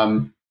team.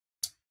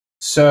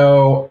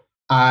 So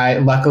I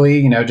luckily,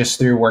 you know, just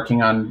through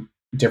working on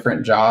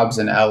different jobs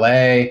in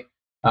LA,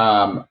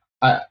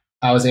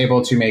 I was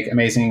able to make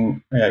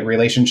amazing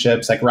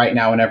relationships. Like right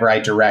now, whenever I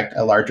direct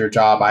a larger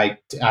job, I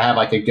have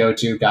like a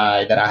go-to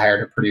guy that I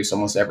hire to produce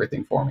almost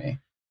everything for me.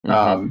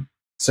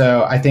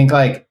 So I think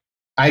like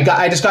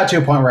I just got to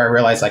a point where I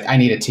realized like I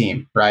need a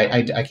team,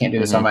 right? I can't do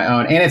this on my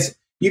own. And it's,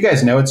 you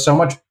guys know, it's so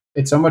much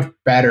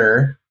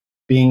better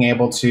being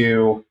able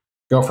to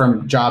go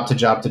from job to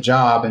job to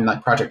job and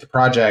like project to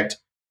project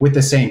with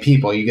the same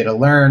people. You get to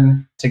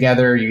learn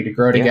together, you get to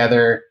grow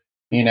together.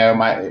 You know,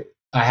 I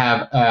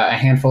have a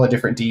handful of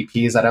different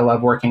DPs that I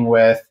love working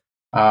with.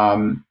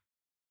 And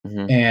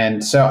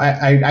so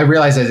I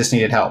realized I just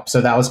needed help.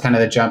 So that was kind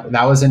of the jump.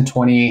 That was in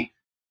I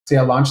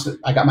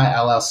got my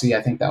LLC.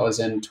 I think that was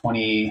in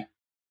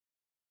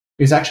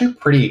it was actually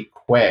pretty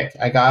quick.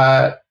 I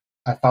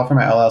filed for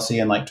my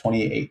LLC in like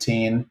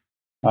 2018.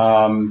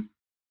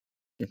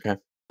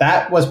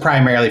 That was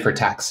primarily for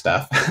tax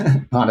stuff,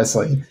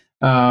 honestly.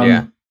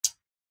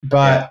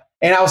 But,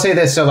 and I'll say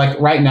this. So like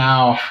right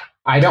now,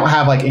 I don't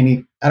have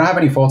any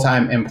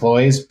full-time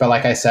employees, but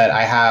like I said,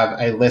 I have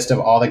a list of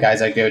all the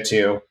guys I go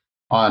to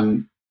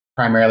on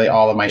primarily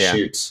all of my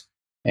shoots.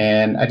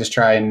 And I just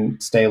try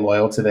and stay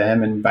loyal to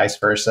them and vice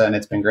versa. And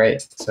it's been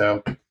great.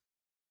 So.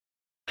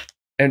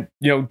 And,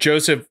 you know,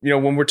 Joseph, you know,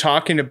 when we're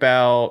talking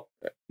about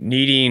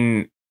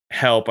needing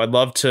help, I'd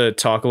love to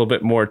talk a little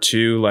bit more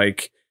too,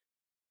 like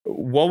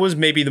what was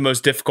maybe the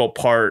most difficult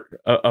part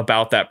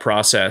about that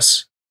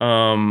process?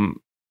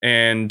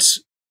 And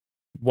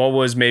what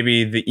was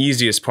maybe the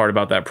easiest part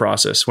about that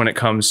process when it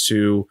comes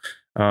to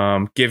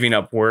giving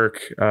up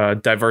work,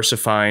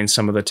 diversifying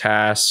some of the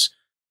tasks?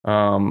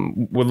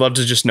 Would love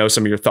to just know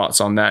some of your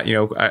thoughts on that. You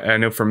know, I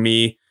know for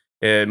me,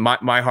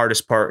 my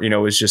hardest part, you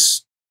know, is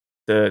just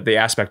the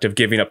aspect of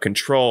giving up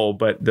control,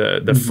 but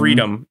the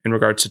freedom in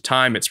regards to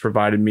time it's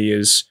provided me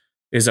is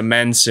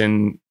immense,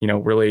 and you know,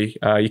 really,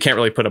 you can't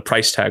really put a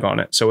price tag on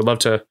it. So would love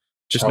to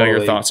just know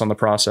your thoughts on the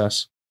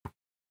process.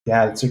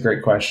 Yeah, that's a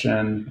great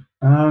question.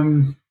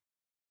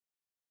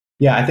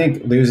 Yeah, I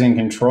think losing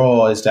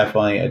control is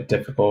definitely a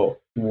difficult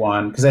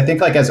one, because I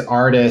think like as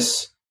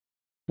artists,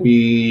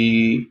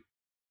 we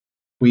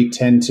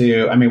tend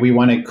to, I mean, we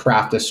want to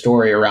craft a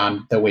story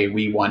around the way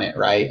we want it,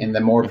 right? And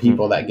the more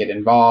people that get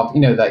involved,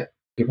 you know, that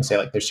people say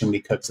like there's too many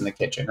cooks in the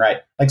kitchen,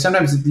 right? Like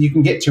sometimes you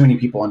can get too many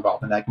people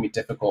involved and that can be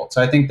difficult.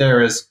 So I think that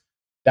was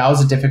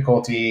a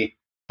difficulty,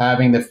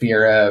 having the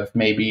fear of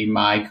maybe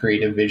my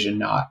creative vision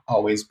not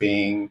always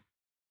being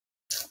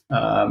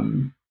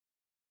told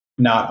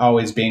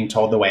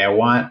the way I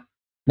want.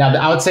 Now,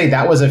 I would say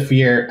that was a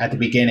fear at the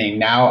beginning.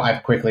 Now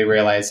I've quickly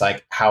realized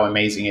like how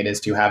amazing it is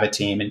to have a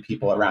team and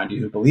people around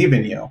you who believe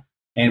in you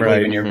and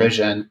believe in your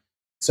vision.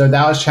 So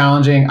that was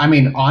challenging. I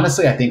mean,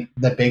 honestly, I think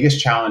the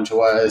biggest challenge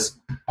was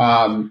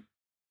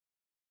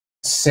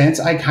since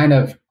I kind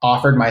of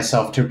offered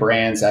myself to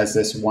brands as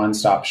this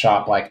one-stop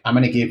shop, like I'm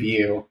going to give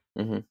you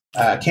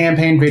a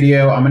campaign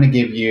video, I'm going to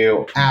give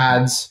you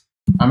ads,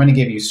 I'm going to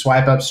give you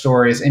swipe up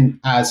stories. And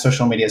as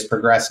social media has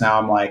progressed now,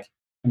 I'm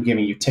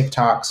giving you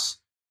TikToks,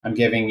 I'm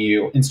giving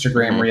you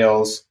Instagram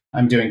reels,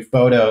 I'm doing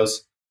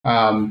photos.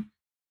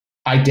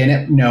 I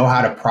didn't know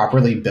how to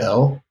properly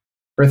bill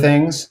for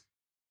things,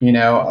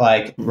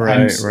 I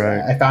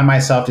found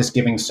myself just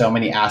giving so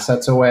many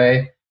assets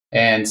away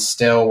and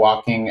still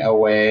walking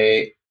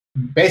away,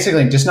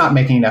 basically just not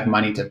making enough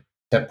money to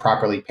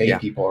properly pay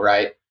people.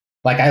 Right.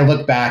 Like I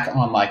look back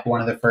on like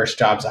one of the first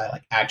jobs I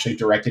like actually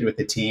directed with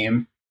the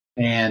team,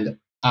 and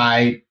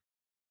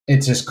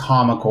it's just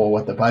comical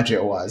what the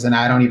budget was. And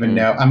I don't even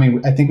know. I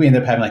mean, I think we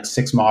ended up having like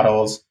 6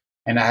 models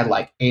and I had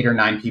like 8 or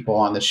 9 people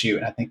on the shoot.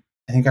 And I think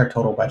our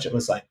total budget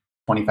was like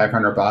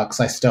 $2,500.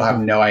 I still have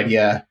no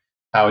idea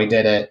how we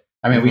did it.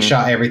 I mean, we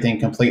shot everything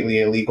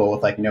completely illegal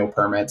with like no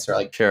permits or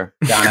like down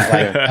at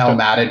like El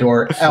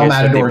Matador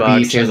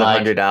Beach. Here's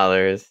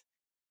 $100.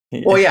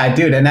 Well, yeah,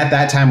 dude. And at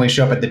that time we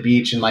show up at the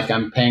beach and like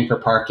I'm paying for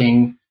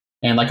parking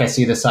and like I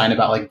see the sign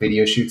about like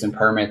video shoots and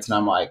permits and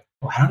I'm like,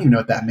 well, I don't even know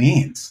what that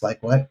means.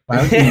 Like what?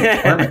 Why would you need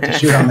a permit to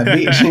shoot on the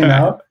beach,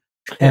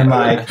 And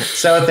like,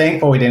 so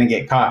thankful we didn't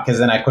get caught, because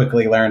then I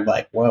quickly learned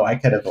like, whoa, I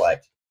could have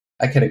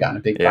gotten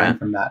a big fine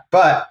from that.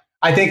 But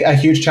I think a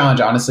huge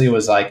challenge, honestly,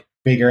 was like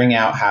figuring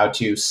out how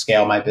to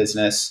scale my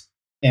business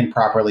and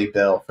properly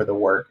bill for the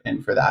work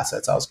and for the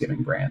assets I was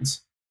giving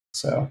brands.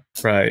 So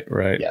right.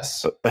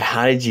 Yes. But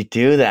how did you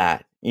do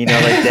that? Like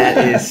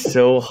that is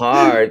so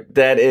hard.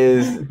 That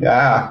is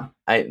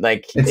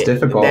it's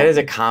difficult. That is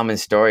a common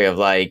story of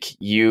like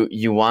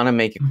you want to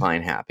make a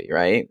client happy,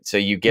 right? So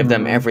you give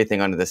them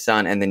everything under the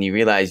sun, and then you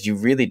realize you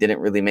really didn't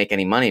really make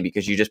any money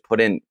because you just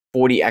put in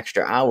 40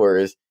 extra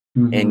hours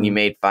and you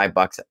made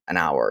 $5 an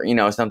hour,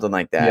 something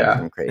like that.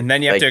 Yeah. Crazy. And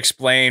then you have to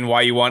explain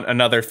why you want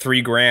another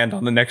 $3,000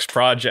 on the next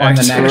project. On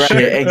the next shoot.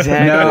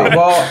 Exactly.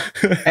 Well,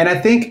 and I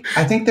think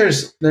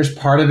there's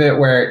part of it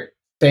where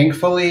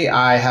thankfully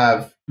I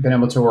have been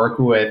able to work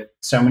with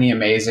so many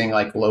amazing,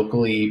 like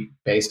locally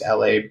based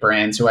LA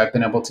brands who I've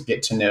been able to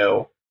get to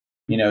know,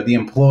 the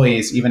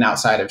employees, even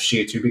outside of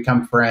shoots, who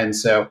become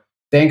friends. So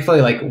thankfully,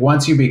 like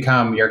once you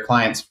become your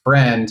client's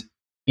friend,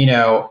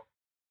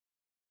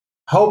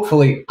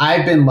 hopefully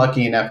I've been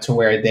lucky enough to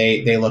where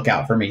they look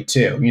out for me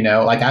too.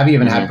 Like I've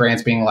even had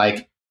brands being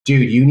like,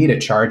 dude, you need to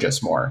charge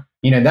us more.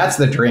 That's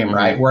the dream,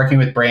 right? Working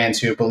with brands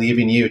who believe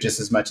in you just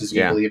as much as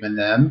you believe in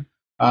them.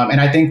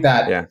 And I think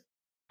that,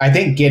 I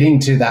think getting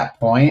to that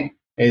point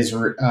is,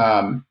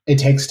 it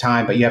takes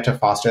time, but you have to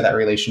foster that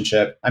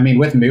relationship. I mean,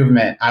 with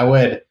Movement, I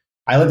lived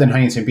in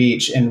Huntington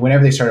Beach, and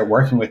whenever they started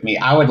working with me,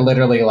 I would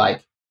literally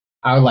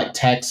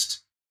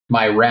text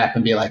my rep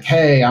and be like,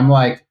 hey, I'm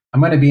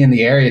going to be in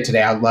the area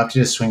today. I'd love to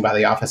just swing by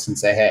the office and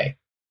say, hey.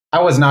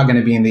 I was not going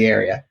to be in the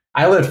area.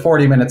 I lived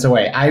 40 minutes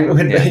away. I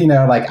would,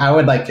 I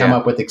would come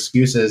up with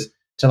excuses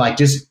to like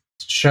just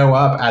show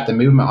up at the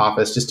Movement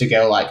office just to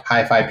go like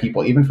high five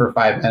people, even for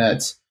 5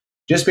 minutes,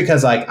 just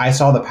because like I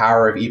saw the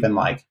power of even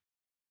like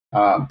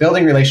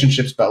building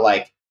relationships. But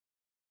like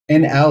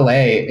in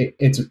LA,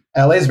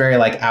 LA is very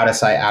like out of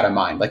sight, out of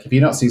mind. Like if you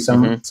don't see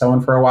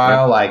someone for a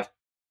while, like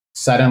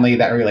suddenly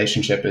that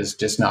relationship is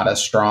just not as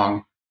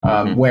strong.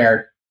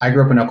 Where I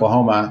grew up in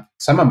Oklahoma,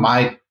 some of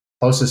my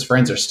closest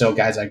friends are still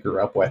guys I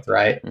grew up with,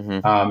 right?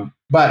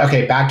 But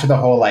okay, back to the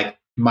whole like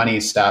money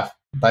stuff,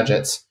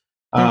 budgets.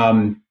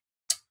 I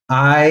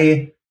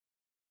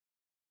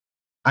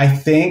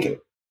think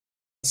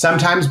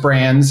sometimes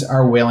brands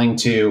are willing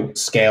to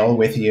scale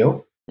with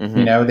you.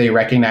 They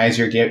recognize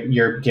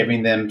you're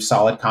giving them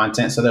solid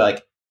content, so they're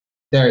like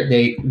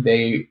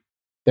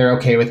they're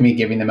okay with me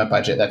giving them a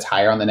budget that's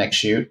higher on the next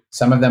shoot.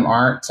 Some of them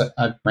aren't. So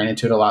I've ran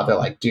into it a lot. They're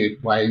like,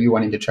 dude, why are you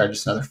wanting to charge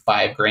us another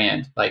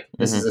 $5,000? Like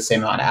this is the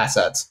same amount of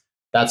assets.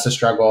 That's the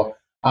struggle.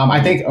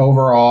 I think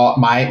overall,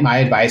 my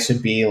advice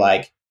would be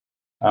like,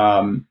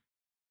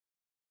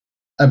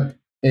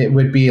 it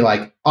would be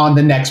like on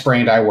the next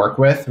brand I work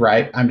with,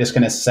 right? I'm just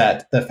going to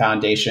set the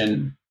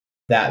foundation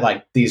that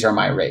like, these are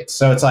my rates.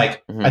 So it's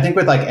like, I think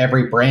with like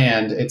every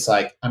brand, it's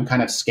like, I'm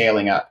kind of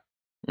scaling up,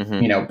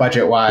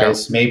 budget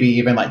wise, maybe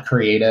even like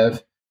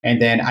creative.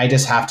 And then I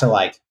just have to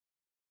like,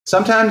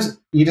 sometimes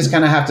you just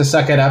kind of have to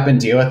suck it up and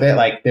deal with it.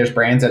 Like there's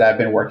brands that I've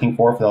been working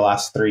for the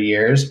last 3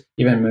 years,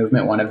 even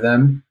Movement, one of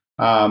them.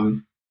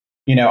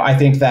 I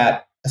think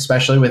that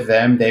especially with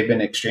them, they've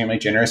been extremely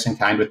generous and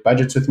kind with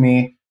budgets with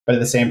me. But at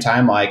the same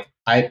time, like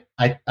I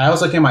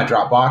was looking at my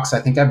Dropbox.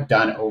 I think I've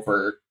done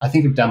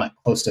like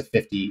close to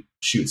 50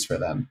 shoots for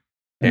them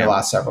in the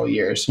last several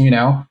years, you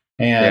know?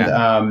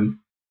 And,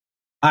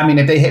 I mean,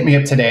 if they hit me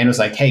up today and was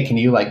like, hey, can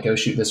you like go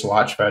shoot this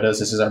watch photos?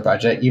 This is our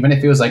budget. Even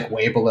if it was like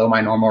way below my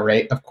normal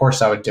rate, of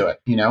course I would do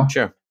it, you know?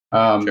 Sure.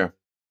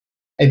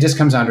 It just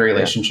comes down to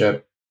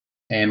relationship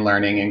and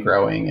learning and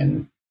growing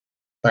and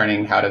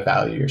learning how to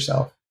value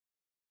yourself.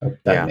 Hope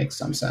that makes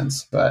some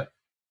sense, but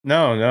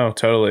no,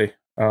 totally.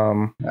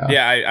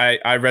 I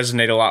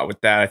resonate a lot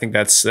with that. I think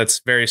that's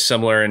very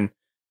similar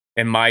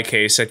in my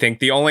case. I think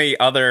the only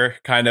other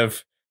kind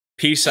of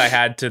piece I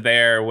had to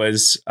there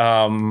was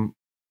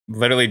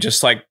literally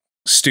just like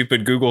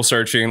stupid Google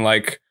searching,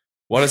 like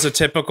what is a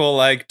typical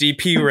like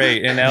DP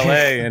rate in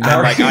LA, and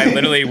then like I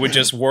literally would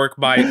just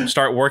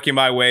start working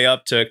my way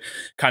up to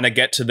kind of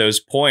get to those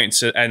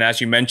points. And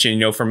as you mentioned, you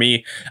know, for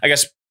me, I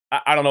guess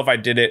I don't know if I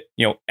did it,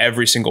 you know,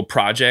 every single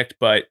project,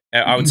 but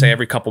I would say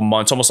every couple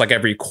months, almost like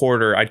every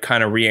quarter, I'd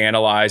kind of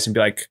reanalyze and be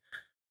like,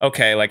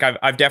 okay, like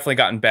I've definitely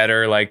gotten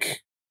better.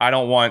 Like I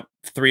don't want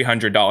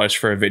 $300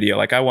 for a video.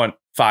 Like I want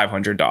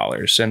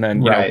 $500, and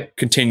then, you know,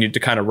 continue to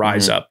kind of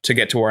rise up to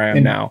get to where I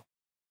am now.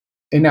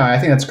 And no, I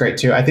think that's great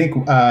too. I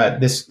think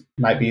this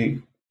might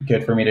be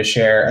good for me to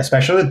share,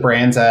 especially with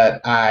brands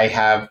that I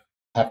have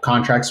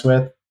contracts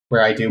with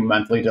where I do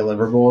monthly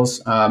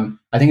deliverables.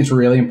 I think it's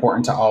really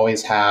important to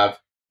always have,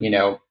 you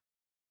know,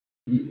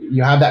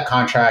 you have that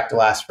contract to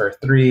last for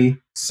 3,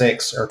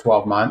 6, or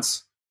 12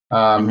 months,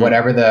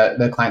 whatever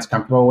the client's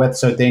comfortable with.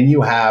 So then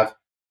you have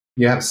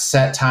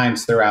set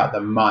times throughout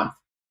the month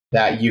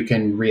that you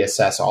can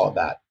reassess all of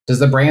that. Does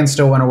the brand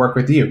still want to work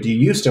with you? Do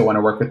you still want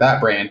to work with that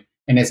brand?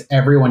 And is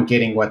everyone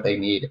getting what they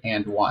need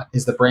and want?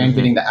 Is the brand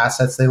getting the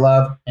assets they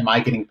love? Am I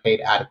getting paid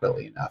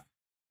adequately enough?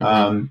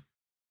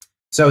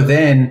 So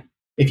then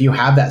if you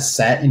have that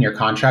set in your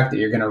contract that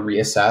you're going to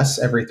reassess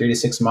every 3 to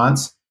 6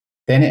 months,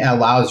 then it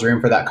allows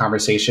room for that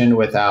conversation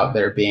without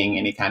there being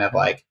any kind of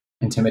like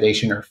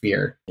intimidation or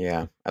fear.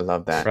 Yeah, I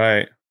love that.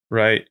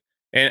 Right.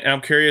 And I'm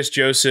curious,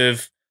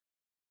 Joseph,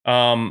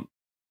 how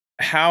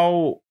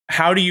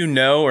do you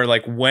know, or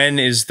like when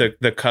is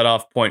the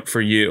cutoff point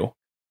for you?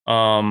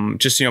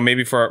 Just, you know,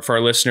 maybe for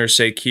our listeners'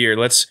 sake here,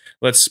 let's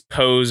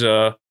pose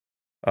a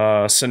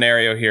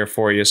scenario here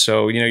for you.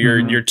 So, you know,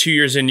 you're 2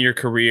 years into your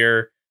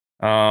career.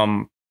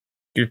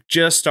 You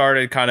just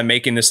started kind of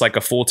making this like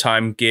a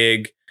full-time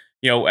gig.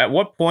 You know, at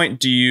what point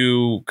do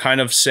you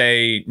kind of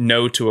say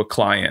no to a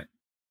client?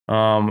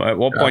 At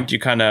what point do you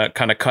kind of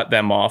cut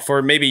them off?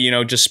 Or maybe, you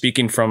know, just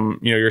speaking from,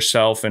 you know,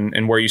 yourself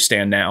and where you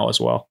stand now as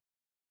well.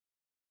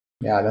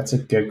 Yeah, that's a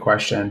good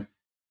question.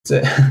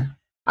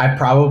 I've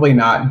probably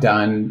not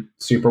done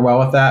super well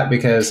with that,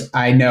 because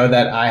I know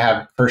that I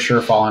have for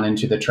sure fallen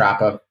into the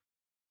trap of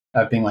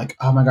being like,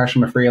 oh my gosh,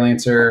 I'm a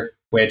freelancer,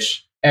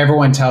 which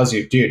everyone tells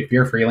you, dude, if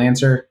you're a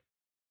freelancer,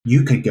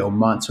 you could go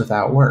months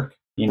without work.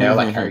 You know,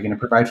 like, how are you going to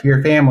provide for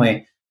your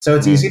family? So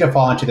it's easy to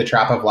fall into the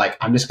trap of like,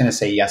 I'm just going to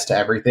say yes to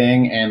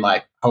everything and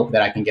like hope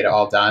that I can get it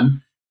all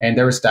done. And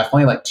there was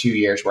definitely like 2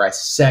 years where I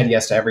said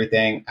yes to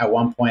everything. At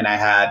one point I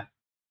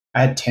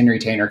had 10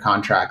 retainer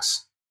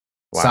contracts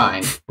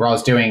signed where I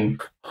was doing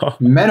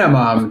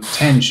minimum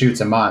 10 shoots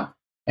a month.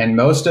 And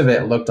most of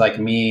it looked like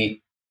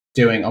me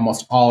doing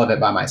almost all of it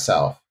by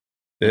myself,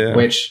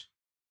 which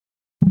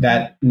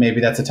maybe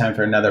that's a time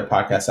for another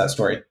podcast. That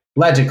story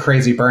led to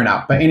crazy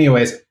burnout. But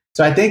anyways,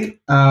 so I think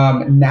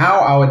now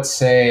I would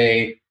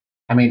say,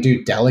 I mean,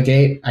 dude,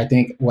 delegate. I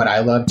think what I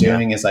love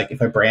doing is like, if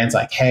a brand's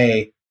like,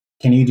 hey,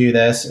 can you do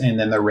this? And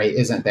then the rate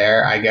isn't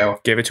there, I go,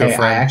 give it to a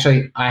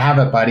friend. I have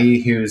a buddy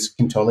who's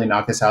can totally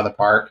knock this out of the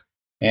park.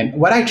 And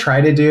what I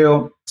try to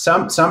do,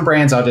 some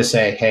brands, I'll just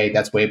say, hey,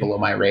 that's way below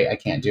my rate. I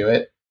can't do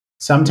it.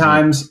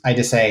 Sometimes I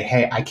just say,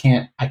 hey, I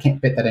can't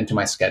fit that into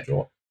my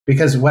schedule.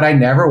 Because what I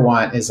never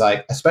want is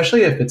like,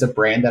 especially if it's a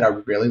brand that I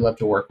would really love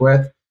to work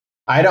with,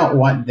 I don't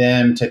want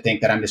them to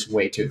think that I'm just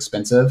way too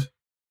expensive.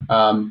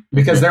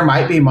 Because there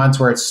might be months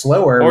where it's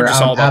slower. Or where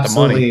just all about the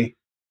money.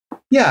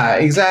 Yeah,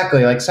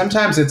 exactly. Like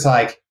sometimes it's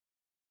like,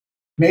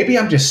 maybe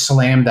I'm just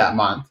slammed that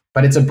month,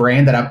 but it's a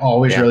brand that I've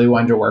always really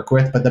wanted to work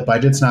with, but the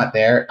budget's not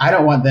there. I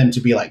don't want them to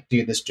be like,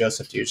 dude, this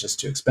Joseph dude is just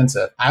too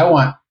expensive.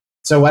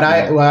 So what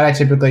I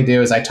typically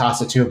do is I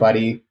toss it to a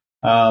buddy.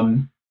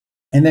 And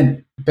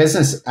then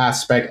business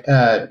aspect,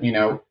 you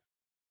know,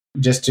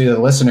 just to the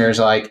listeners,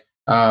 like,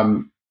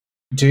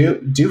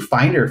 do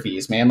finder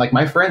fees, man. Like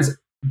my friends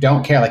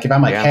don't care. Like if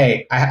I'm like,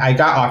 hey, I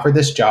got offered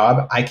this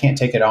job, I can't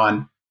take it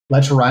on.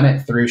 Let's run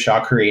it through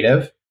Shaw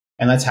Creative.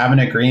 And let's have an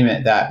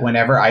agreement that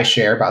whenever I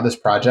share about this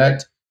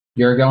project,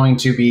 you're going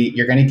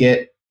to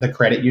get the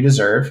credit you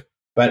deserve.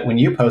 But when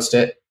you post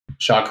it,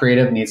 Shaw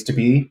Creative needs to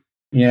be,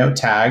 you know,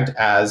 tagged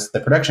as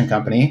the production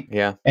company.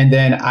 Yeah. And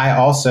then I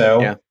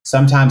also,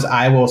 sometimes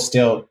I will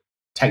still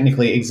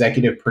technically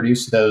executive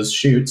produce those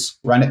shoots,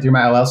 run it through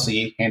my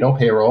LLC, handle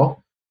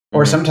payroll.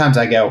 Or sometimes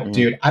I go,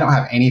 dude, I don't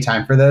have any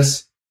time for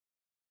this.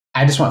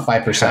 I just want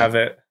 5%. Have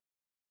it.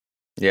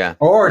 Yeah.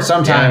 Or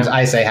sometimes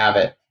I say have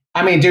it.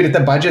 I mean, dude, if the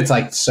budget's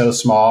like so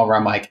small where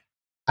I'm like,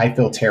 I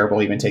feel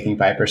terrible even taking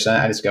 5%.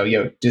 I just go,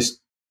 yo, just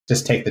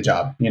take the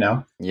job, you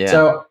know? Yeah.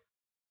 So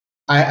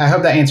I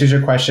hope that answers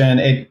your question.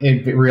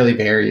 It really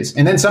varies.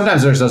 And then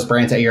sometimes there's those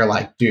brands that you're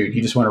like, dude,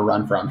 you just want to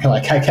run from. You're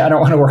like, I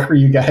don't want to work for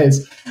you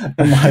guys.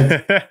 I'm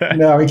like,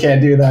 no, we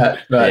can't do that.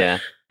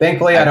 But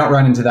thankfully, I don't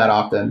run into that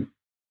often.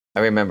 I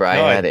remember I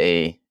had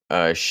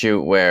a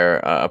shoot where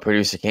a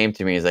producer came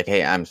to me. He's like,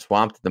 hey, I'm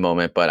swamped at the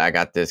moment, but I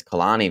got this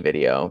Kalani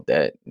video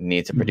that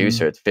needs a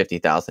producer. It's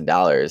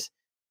 $50,000.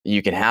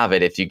 You can have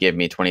it if you give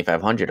me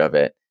 2,500 of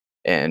it,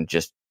 and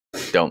just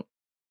don't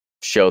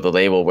show the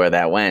label where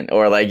that went,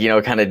 or like, you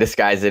know, kind of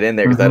disguise it in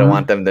there, because I don't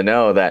want them to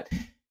know that.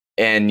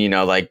 And, you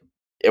know, like,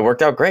 it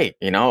worked out great.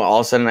 You know,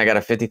 all of a sudden I got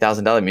a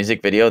 $50,000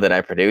 music video that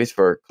I produced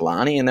for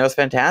Kalani, and that was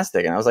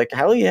fantastic. And I was like,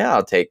 hell yeah,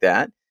 I'll take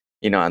that,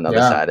 you know, on the other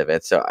side of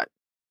it. So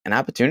an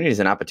opportunity is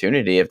an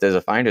opportunity. If there's a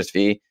finder's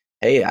fee,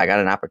 hey, I got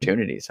an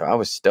opportunity. So I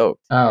was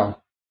stoked. Oh,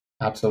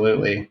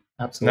 absolutely.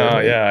 Absolutely. No,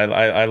 yeah,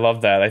 I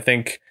love that. I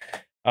think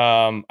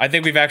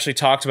we've actually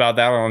talked about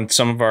that on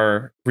some of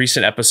our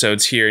recent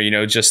episodes here, you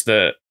know, just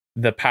the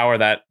power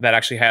that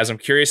actually has. I'm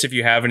curious if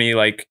you have any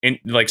like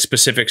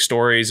specific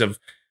stories of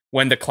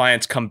when the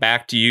clients come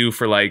back to you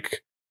for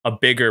like a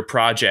bigger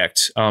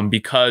project,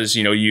 because,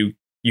 you know, you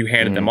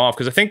handed them off.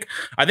 Cause I think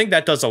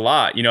that does a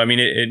lot, you know. I mean,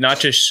 it not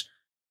just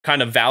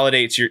kind of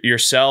validates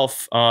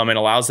yourself, and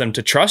allows them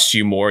to trust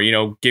you more, you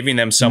know, giving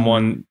them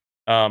someone,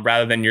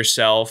 rather than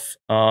yourself,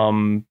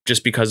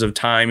 just because of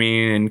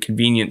timing and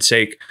convenience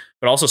sake,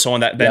 but also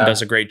someone that then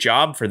does a great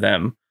job for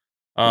them.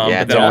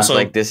 But then also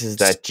like, this is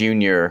that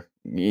junior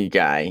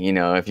guy, you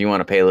know, if you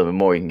want to pay a little bit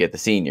more, you can get the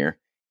senior.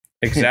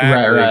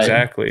 Exactly.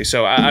 Exactly.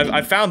 So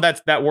I found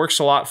that works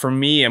a lot for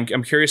me.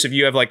 I'm curious if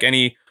you have like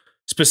any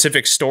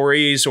specific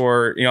stories,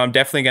 or, you know, I'm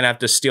definitely going to have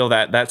to steal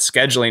that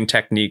scheduling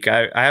technique.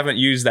 I haven't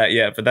used that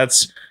yet, but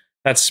that's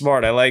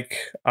smart. I like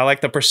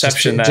the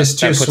perception just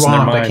too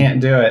swamped. I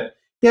can't do it.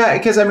 Yeah.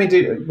 Because I mean,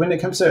 dude, when it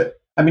comes to,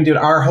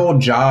 our whole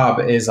job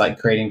is like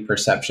creating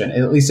perception.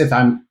 At least if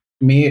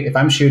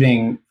I'm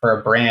shooting for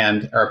a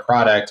brand or a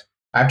product,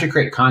 I have to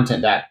create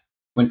content that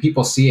when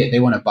people see it, they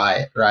want to buy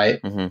it. Right.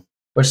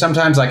 Which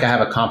sometimes like I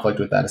have a conflict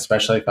with that,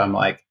 especially if I'm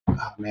like,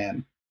 oh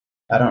man,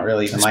 I don't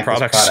really even like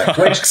this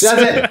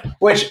product,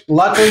 which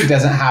luckily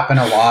doesn't happen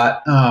a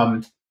lot.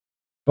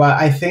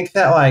 But I think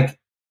that like,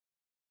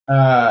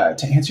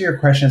 to answer your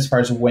question, as far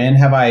as when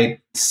have I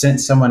sent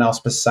someone else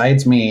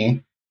besides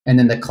me, and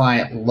then the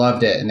client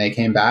loved it and they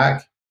came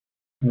back?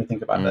 Let me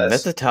think about this.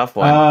 That's a tough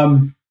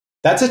one.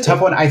 That's a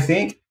tough one. I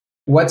think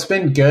what's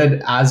been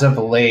good as of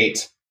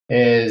late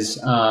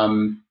is,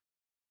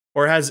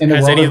 or has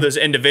any of those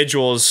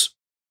individuals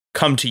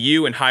come to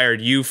you and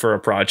hired you for a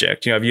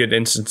project? You know, have you had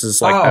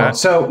instances like that?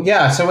 So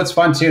yeah. So what's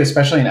fun too,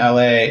 especially in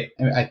LA,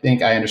 I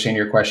think I understand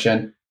your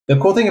question. The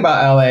cool thing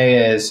about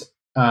LA is,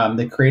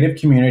 the creative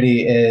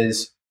community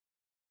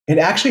it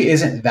actually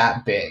isn't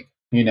that big,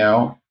 you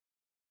know,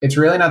 it's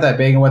really not that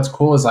big. And what's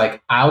cool is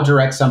like, I'll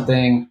direct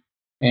something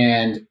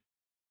and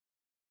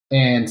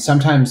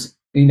sometimes,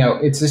 you know,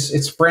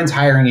 it's friends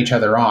hiring each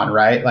other on,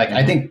 right? Like,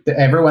 I think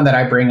everyone that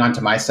I bring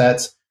onto my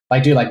sets,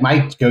 like, dude, like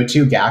my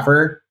go-to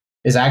gaffer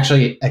is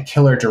actually a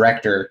killer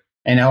director,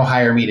 and he'll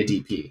hire me to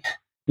DP,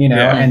 you know?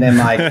 And then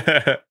like,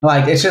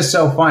 like, it's just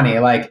so funny.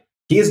 Like,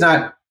 he's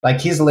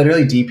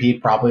literally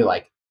DP'd probably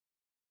like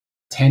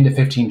 10 to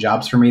 15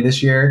 jobs for me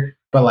this year,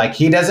 but like,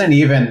 he's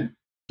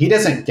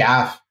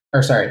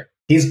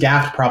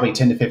gaffed probably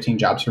 10 to 15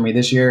 jobs for me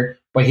this year,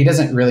 but he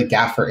doesn't really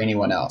gaff for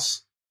anyone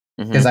else,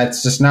 because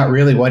that's just not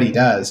really what he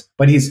does.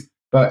 But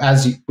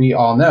as we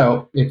all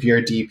know, if you're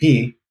a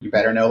DP, you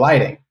better know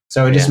lighting.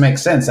 So it just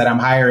makes sense that I'm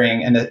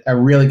hiring a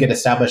really good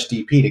established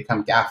DP to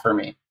come gaff for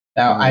me.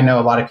 Now, I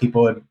know a lot of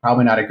people would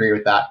probably not agree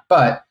with that,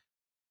 but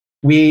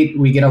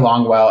we get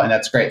along well, and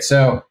that's great.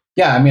 So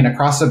yeah, I mean,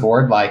 across the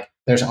board, like,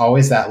 there's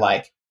always that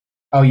like,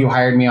 oh, you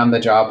hired me on the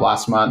job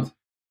last month,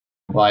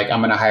 like,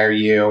 I'm going to hire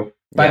you.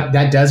 But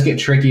that does get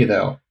tricky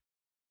though.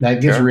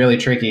 That gets really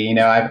tricky. You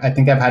know, I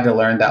think I've had to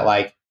learn that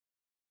like,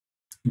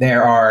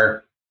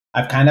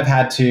 I've kind of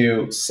had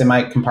to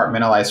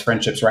semi-compartmentalize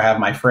friendships, where I have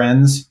my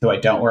friends who I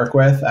don't work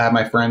with. I have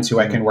my friends who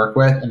I can work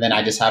with. And then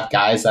I just have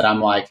guys that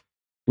I'm like,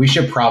 we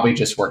should probably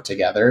just work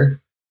together,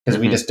 because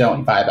we just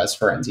don't vibe as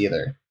friends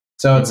either.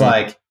 So it's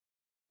like,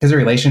 because the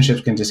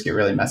relationships can just get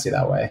really messy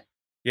that way.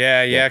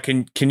 Yeah.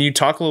 Can you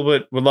talk a little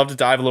bit? Would love to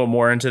dive a little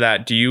more into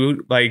that. Do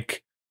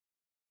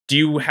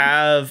you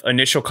have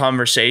initial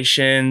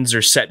conversations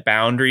or set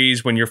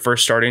boundaries when you're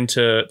first starting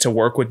to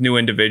work with new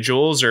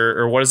individuals,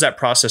 or what does that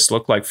process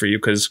look like for you?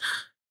 Because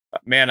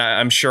man,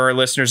 I'm sure our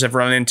listeners have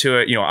run into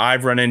it. You know,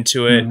 I've run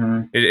into it.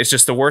 It's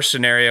just the worst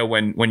scenario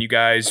when you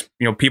guys,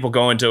 you know, people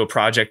go into a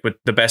project with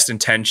the best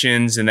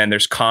intentions, and then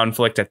there's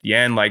conflict at the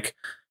end. Like,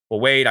 well,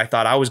 wait, I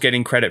thought I was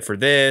getting credit for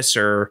this,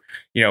 or,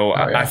 you know,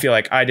 I feel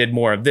like I did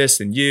more of this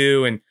than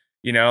you. And,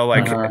 you know,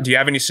 like, do you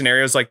have any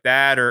scenarios like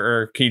that,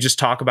 or can you just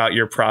talk about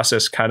your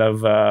process kind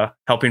of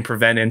helping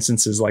prevent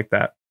instances like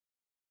that?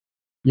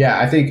 Yeah,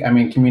 I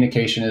mean,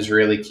 communication is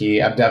really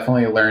key. I've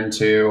definitely learned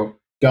to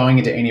going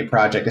into any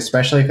project,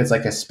 especially if it's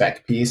like a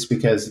spec piece,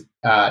 because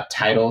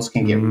titles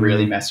can get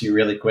really messy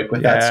really quick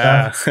with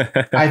that stuff.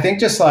 I think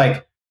just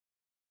like,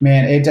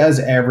 man, it does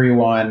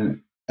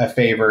everyone a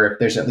favor if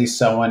there's at least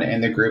someone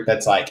in the group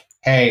that's like,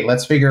 hey,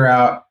 let's figure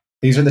out,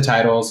 these are the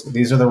titles,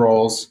 these are the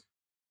roles,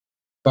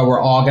 but we're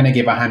all going to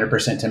give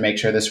 100% to make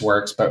sure this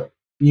works. But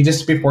you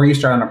just, before you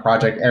start on a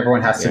project,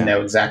 everyone has to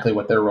know exactly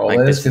what their role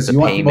is, because you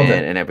want people to,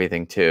 and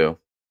everything too.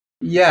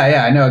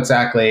 Yeah, I know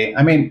exactly.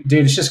 I mean,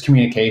 dude, it's just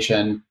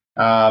communication.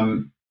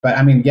 But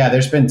I mean, yeah,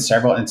 there's been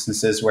several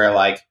instances where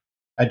like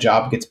a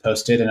job gets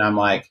posted and I'm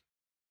like,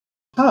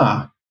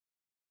 I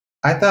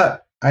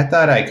thought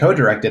I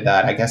co-directed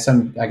that. I guess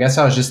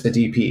I was just the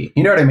DP.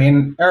 You know what I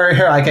mean? Or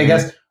like, I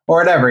guess, or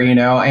whatever, you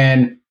know,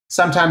 and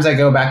sometimes I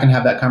go back and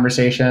have that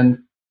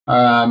conversation.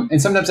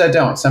 And sometimes I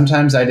don't.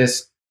 Sometimes I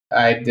just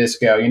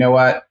go, you know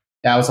what?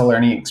 That was a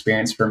learning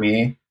experience for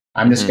me.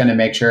 I'm just going to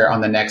make sure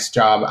on the next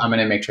job, I'm going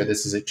to make sure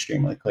this is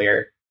extremely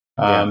clear.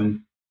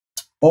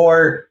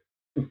 Or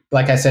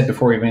like I said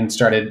before we even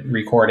started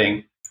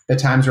recording, the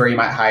times where you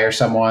might hire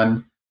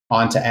someone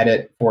on to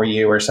edit for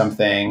you or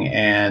something,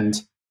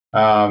 and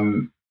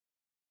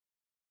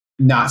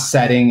not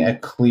setting a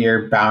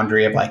clear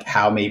boundary of like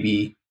how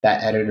maybe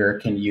that editor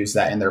can use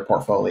that in their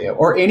portfolio,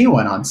 or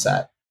anyone on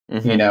set.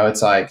 You know,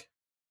 it's like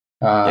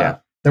the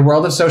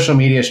world of social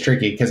media is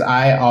tricky, because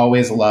I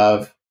always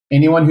love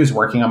anyone who's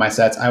working on my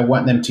sets. I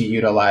want them to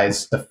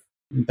utilize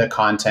the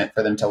content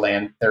for them to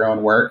land their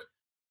own work.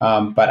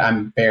 But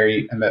I'm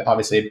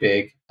obviously a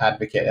big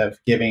advocate of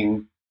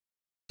giving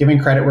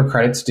credit where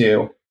credit's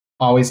due,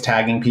 always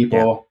tagging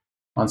people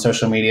on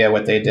social media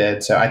what they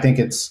did. So I think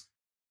it's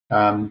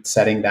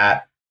setting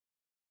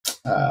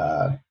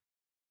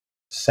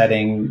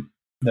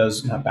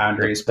those, not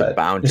boundaries, but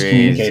boundaries, just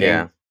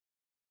communicating.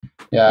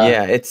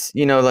 Yeah, it's,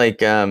 you know, like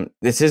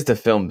this is the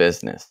film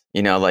business,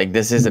 you know, like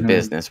this is a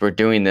business. We're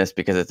doing this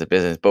because it's a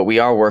business, but we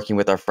are working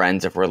with our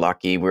friends if we're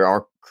lucky. We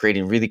are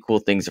creating really cool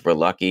things if we're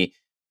lucky.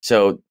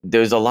 So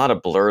there's a lot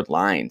of blurred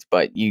lines,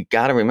 but you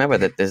got to remember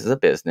that this is a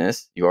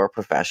business. You're a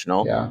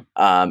professional,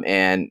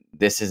 and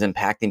this is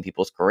impacting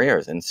people's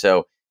careers. And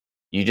so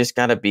you just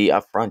got to be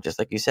upfront, just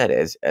like you said,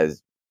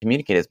 as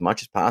communicate as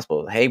much as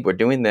possible. Hey, we're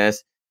doing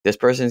this. This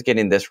person's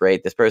getting this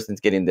rate. This person's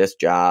getting this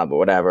job or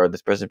whatever.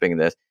 This person's bringing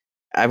this.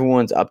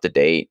 Everyone's up to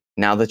date.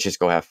 Now let's just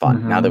go have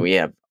fun. Now that we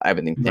have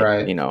everything,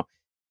 you know,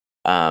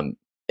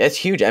 it's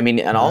huge. I mean,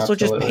 and also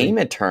just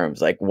payment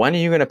terms. Like, when are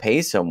you going to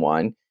pay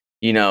someone?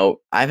 You know,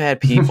 I've had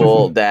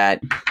people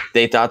that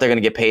they thought they're going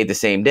to get paid the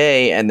same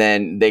day, and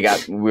then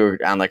we were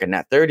on like a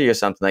net 30 or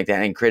something like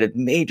that, and created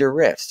major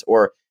rifts,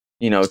 or,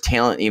 you know,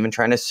 talent even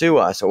trying to sue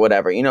us or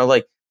whatever. You know,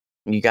 like,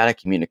 you got to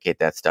communicate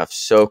that stuff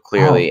so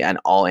clearly and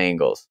all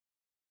angles.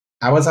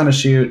 I was on a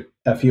shoot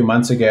a few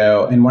months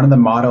ago, and one of the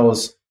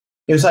models,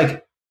 it was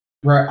like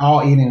we're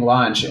all eating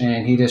lunch,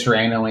 and he just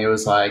randomly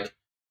was like,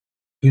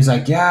 he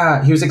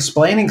was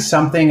explaining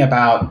something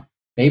about,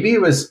 maybe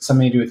it was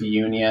something to do with the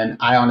union.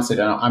 I honestly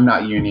don't know. I'm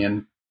not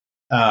union.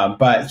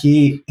 But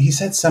he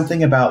said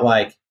something about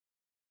like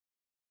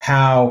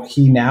how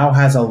he now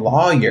has a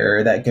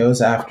lawyer that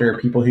goes after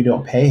people who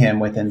don't pay him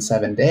within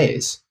 7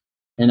 days.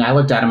 And I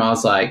looked at him, I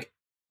was like,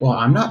 well,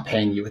 I'm not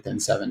paying you within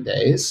 7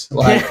 days.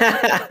 Like,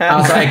 I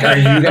was like, are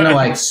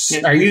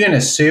you going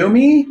to sue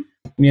me?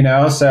 You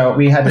know, so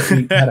we had a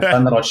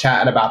fun little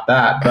chat about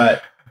that.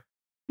 But,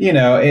 you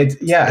know,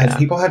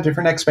 people have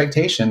different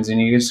expectations,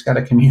 and you just got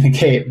to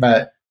communicate.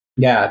 But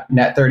yeah,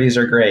 net 30s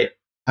are great.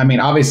 I mean,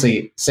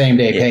 obviously, same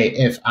day pay.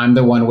 If I'm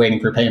the one waiting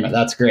for payment,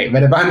 that's great.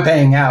 But if I'm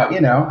paying out, you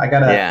know, I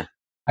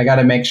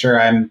gotta make sure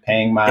I'm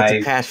paying my, it's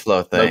a cash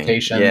flow thing.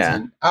 Locations.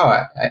 And,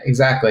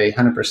 exactly,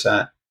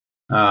 100%.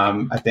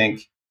 I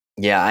think.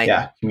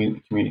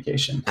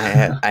 Communication.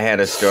 I had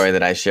a story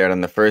that I shared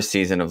on the first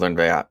season of Learn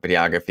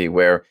Videography,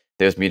 where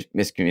there's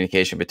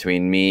miscommunication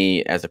between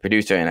me as a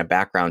producer and a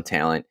background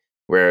talent,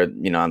 where,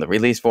 you know, on the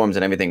release forms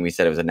and everything, we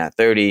said it was a net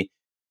 30.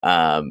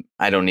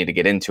 I don't need to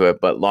get into it,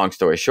 but long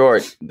story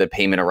short, the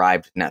payment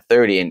arrived net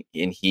 30,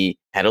 and he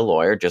had a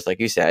lawyer, just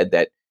like you said,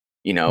 that,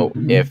 you know,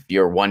 if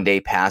you're 1 day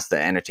past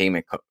the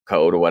entertainment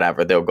code or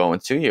whatever, they'll go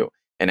and sue you.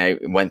 And I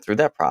went through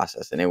that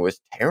process, and it was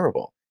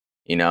terrible,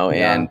 you know,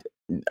 and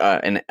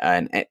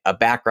a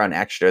background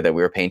extra that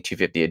we were paying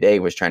 $250 a day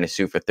was trying to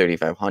sue for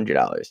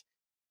 $3,500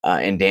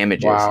 in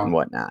damages and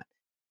whatnot.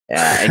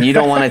 And you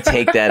don't want to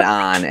take that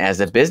on as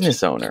a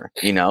business owner,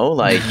 you know,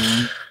 like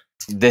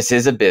this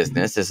is a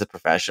business, this is a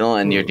professional,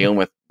 and you're dealing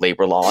with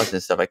labor laws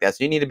and stuff like that.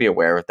 So you need to be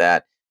aware of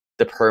that.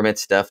 The permit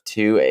stuff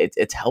too.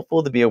 It's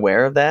helpful to be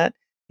aware of that.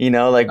 You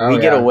know, like we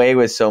get away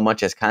with so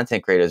much as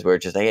content creators, where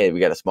it's just like, hey, we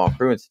got a small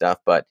crew and stuff,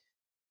 but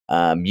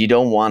you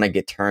don't want to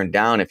get turned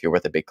down if you're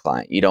with a big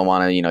client. You don't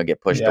want to, you know, get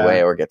pushed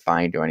away or get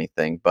fined or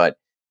anything. But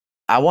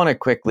I want to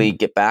quickly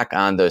get back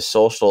on the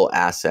social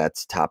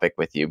assets topic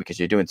with you, because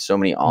you're doing so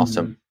many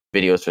awesome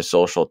videos for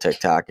social,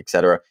 TikTok,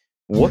 etc.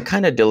 What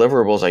kind of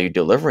deliverables are you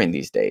delivering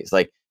these days?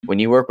 Like, when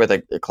you work with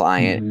a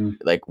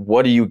client, like,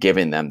 what are you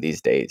giving them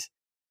these days,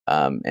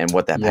 and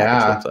what that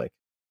package looks like?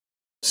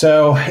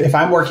 So if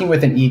I'm working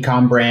with an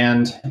e-com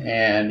brand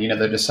and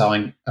they're just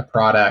selling a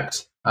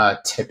product,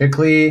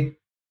 typically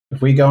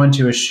if we go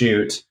into a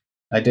shoot,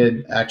 I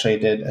did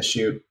a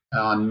shoot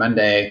on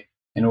Monday,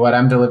 and what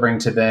I'm delivering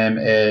to them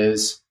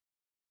is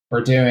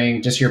we're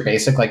doing just your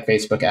basic like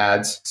Facebook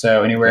ads.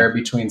 So anywhere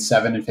between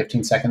 7 and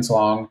 15 seconds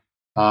long.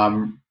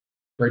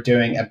 We're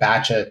doing a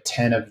batch of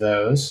 10 of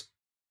those,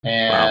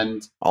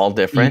 and all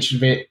different.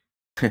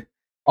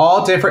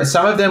 All different.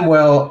 Some of them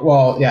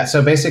will, yeah.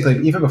 So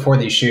basically, even before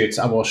these shoots,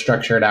 I will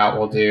structure it out.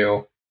 We'll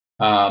do,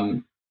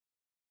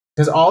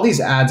 because all these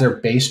ads are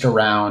based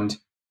around,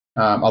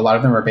 a lot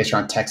of them are based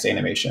around text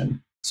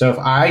animation. So if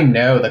I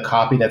know the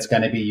copy that's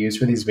going to be used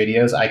for these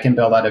videos, I can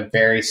build out a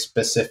very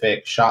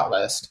specific shot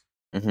list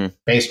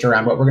based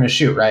around what we're going to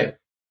shoot, right?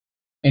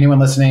 Anyone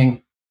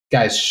listening,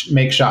 guys,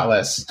 make shot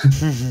lists.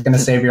 It's going to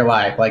save your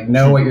life. Like,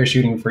 know what you're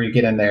shooting before you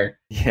get in there.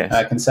 Yes.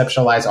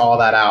 Conceptualize all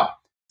that out.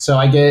 So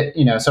I get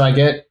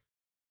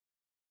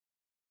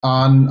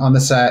on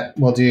the set,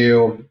 we'll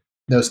do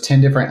those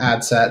 10 different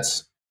ad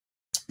sets.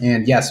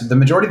 And yes, the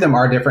majority of them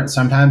are different.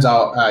 Sometimes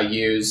I'll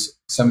use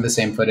some of the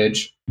same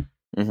footage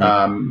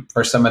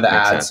for some of the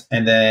ads.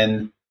 And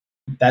then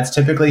that's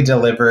typically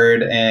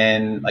delivered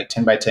in like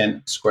 10 by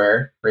 10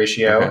 square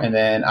ratio. And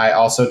then I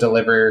also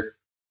deliver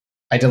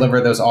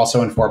those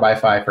also in 4 by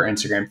 5 for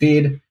Instagram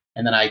feed.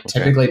 And then I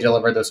typically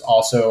deliver those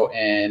also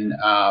in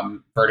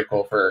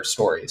vertical for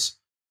stories.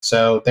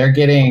 So they're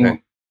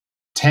getting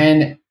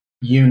 10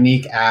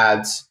 unique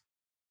ads,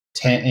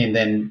 10, and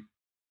then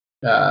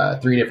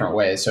 3 different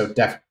ways. So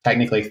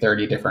technically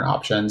 30 different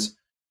options.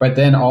 But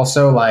then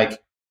also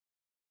like,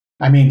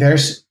 I mean,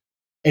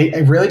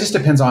 it really just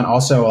depends on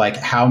also like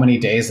how many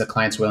days the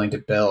client's willing to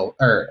bill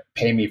or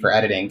pay me for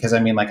editing. Cause I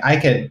mean, like I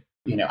could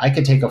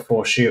take a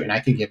full shoot and I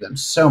could give them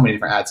so many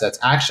different ad sets.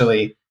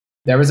 Actually,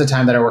 there was a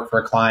time that I worked for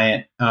a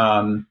client,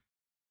 and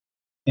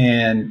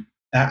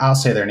I'll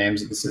say their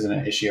names. This isn't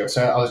an issue.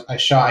 So I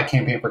shot a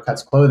campaign for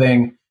Cuts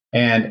Clothing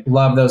and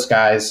love those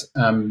guys.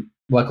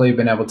 Luckily, I've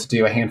been able to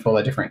do a handful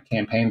of different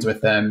campaigns with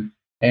them.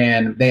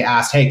 And they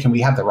asked, "Hey, can we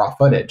have the raw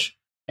footage?"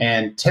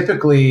 And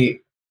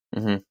typically,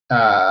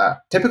 I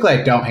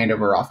don't hand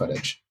over raw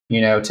footage.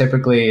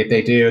 Typically, if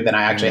they do, then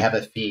I actually have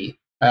a fee.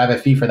 I have a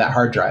fee for that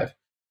hard drive.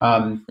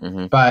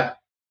 But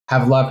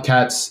have loved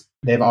Cuts.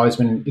 They've always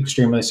been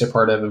extremely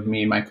supportive of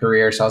me in my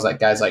career. So I was like,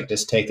 guys, like,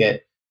 just take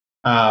it.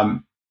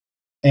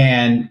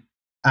 And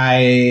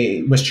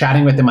I was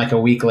chatting with them like a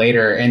week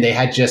later, and they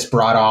had just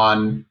brought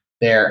on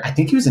I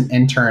think he was an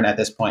intern at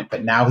this point,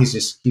 but now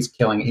he's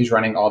killing it. He's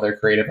running all their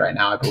creative right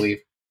now, I believe.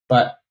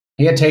 But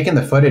he had taken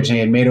the footage and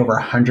he had made over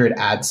 100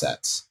 ad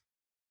sets,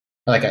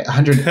 like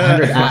 100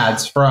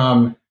 ads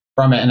from it.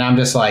 And I'm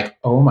just like,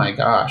 oh my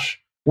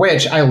gosh,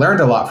 which I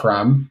learned a lot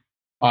from,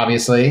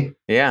 obviously.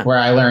 Yeah. Where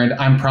I learned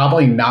I'm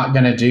probably not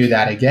going to do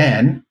that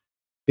again,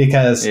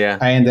 because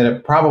I ended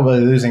up probably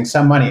losing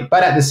some money.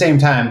 But at the same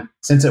time,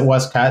 since it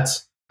was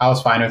Cuts, I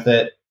was fine with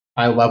it.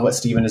 I love what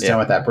Steven has done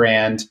with that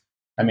brand.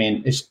 I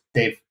mean,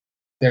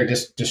 they're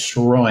just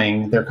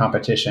destroying their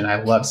competition.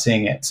 I love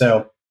seeing it.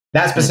 So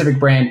that specific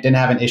brand didn't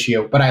have an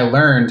issue, but I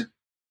learned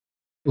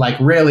like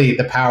really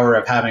the power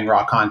of having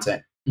raw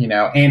content,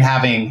 and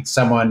having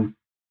someone,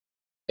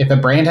 if a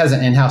brand has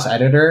an in-house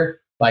editor,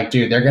 like,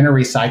 dude, they're going to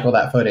recycle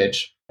that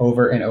footage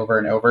over and over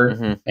and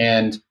over.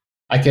 And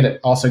I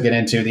could also get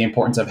into the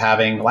importance of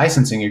having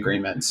licensing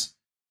agreements.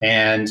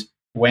 And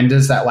when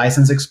does that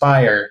license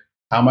expire?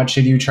 How much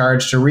should you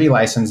charge to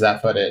relicense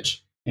that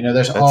footage?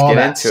 There's all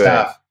that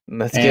stuff.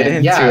 Let's get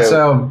into it.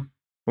 So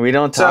we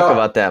don't talk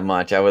about that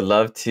much. I would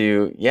love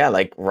to,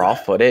 like raw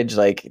footage.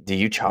 Like, do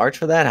you charge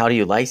for that? How do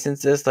you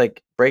license this?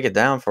 Like, break it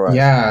down for us.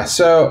 Yeah.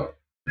 So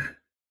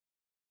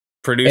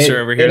producer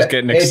over here is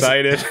getting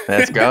excited.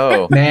 Let's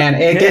go, man.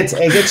 It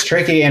gets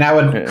tricky, and I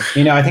would,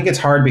 I think it's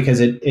hard because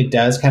it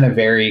does kind of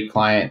vary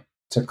client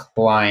to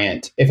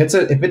client. If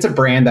it's a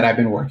brand that I've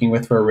been working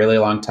with for a really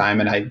long time,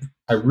 and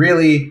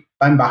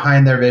I'm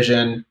behind their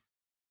vision.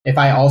 If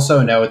I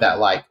also know that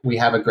like we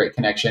have a great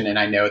connection, and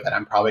I know that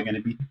I'm probably going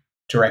to be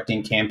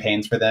directing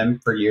campaigns for them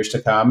for years to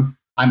come,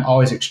 I'm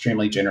always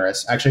extremely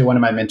generous. Actually, one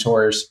of my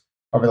mentors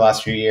over the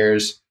last few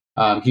years,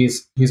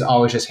 he's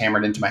always just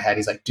hammered into my head.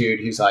 He's like, dude,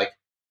 he's like,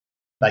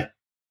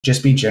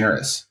 just be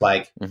generous.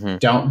 Like,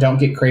 don't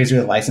get crazy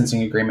with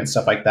licensing agreements,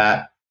 stuff like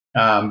that.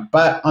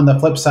 But on the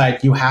flip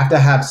side, you have to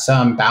have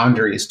some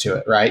boundaries to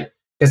it, right?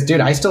 Because,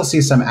 dude, I still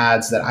see some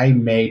ads that I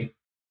made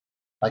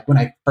like when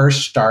I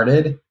first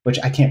started, which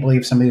I can't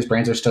believe some of these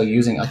brands are still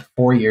using, like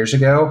 4 years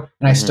ago,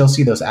 and I still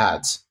see those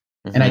ads.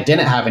 And I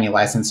didn't have any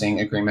licensing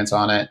agreements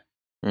on it.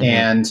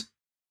 And,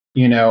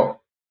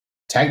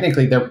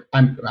 technically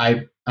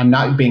I'm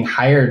not being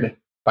hired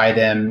by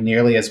them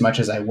nearly as much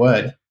as I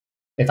would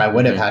if I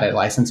would have had a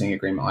licensing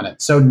agreement on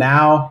it. So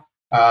now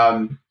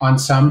on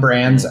some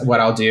brands, what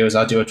I'll do is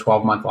I'll do a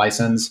 12-month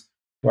license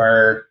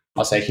where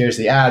I'll say, here's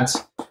the ads.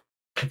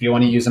 If you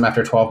want to use them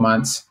after 12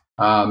 months,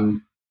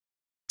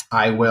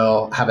 I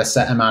will have a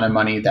set amount of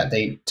money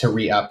to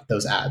re-up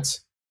those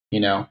ads,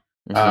 So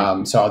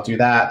I'll do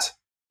that.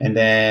 And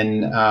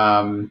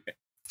then,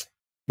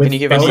 Can you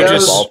give me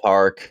just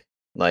ballpark,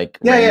 like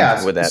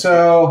range with that?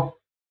 So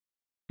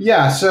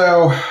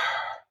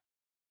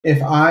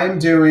if I'm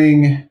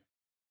doing,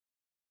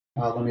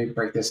 let me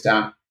break this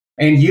down.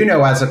 And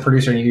as a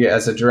producer and you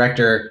as a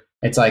director,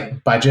 it's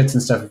like budgets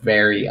and stuff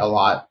vary a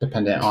lot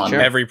dependent on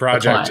every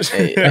project.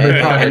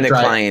 And the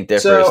client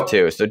differs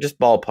too. So just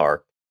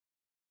ballpark.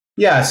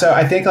 Yeah. So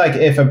I think like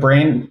if a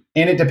brand,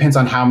 and it depends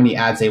on how many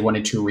ads they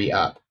wanted to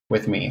re-up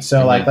with me.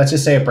 So like, let's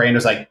just say a brand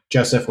was like,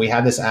 Joseph, we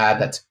have this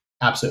ad that's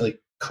absolutely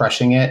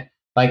crushing it.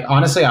 Like,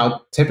 honestly,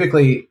 I'll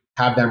typically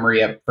have them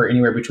re-up for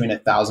anywhere between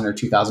 $1,000 or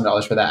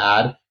 $2,000 for that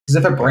ad.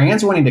 Because if a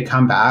brand's wanting to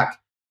come back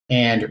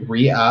and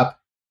re-up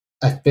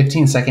a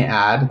 15-second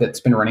ad that's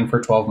been running for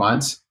 12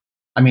 months,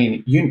 I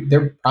mean,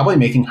 they're probably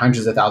making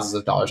hundreds of thousands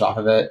of dollars off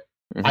of it.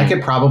 I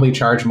could probably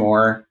charge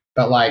more,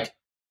 but like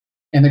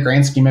in the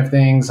grand scheme of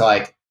things,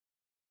 like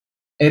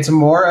it's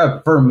more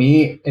of, for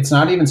me, it's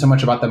not even so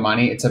much about the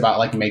money. It's about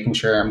like making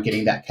sure I'm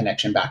getting that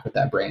connection back with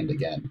that brand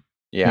again.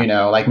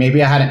 Yeah. Like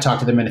maybe I hadn't talked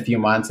to them in a few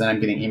months and I'm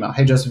getting email,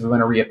 hey, Joseph, we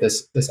want to re-up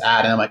this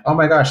ad. And I'm like, oh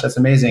my gosh, that's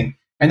amazing.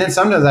 And then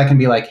sometimes I can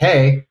be like,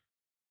 hey,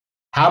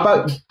 how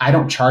about I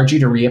don't charge you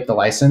to re-up the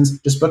license?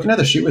 Just book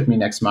another shoot with me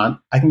next month.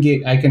 I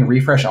can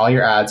refresh all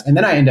your ads, and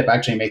then I end up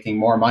actually making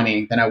more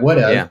money than I would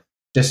have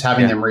just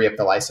having them re-up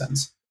the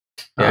license.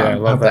 I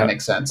love that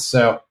makes sense.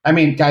 So, I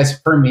mean, guys,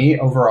 for me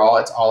overall,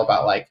 it's all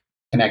about like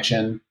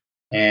connection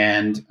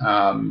and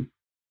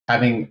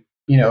having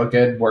a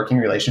good working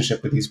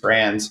relationship with these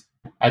brands.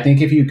 I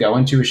think if you go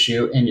into a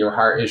shoot and your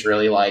heart is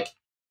really like,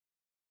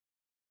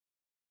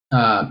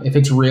 if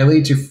it's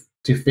really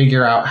to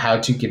figure out how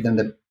to give them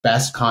the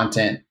best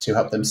content to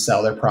help them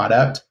sell their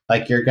product,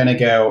 like you're going to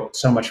go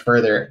so much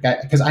further.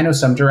 Because I know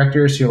some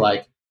directors who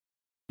like,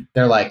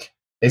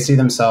 they see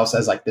themselves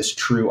as like this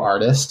true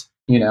artist,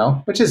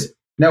 which is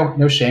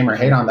no shame or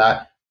hate on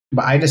that.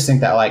 But I just think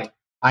that like,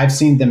 I've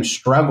seen them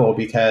struggle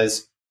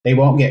because they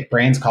won't get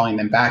brands calling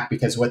them back,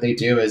 because what they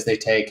do is they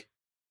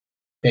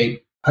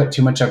put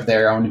too much of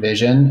their own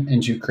vision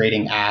into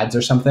creating ads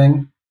or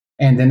something.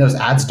 And then those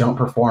ads don't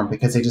perform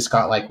because they just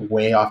got like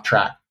way off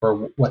track for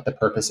what the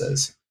purpose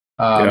is.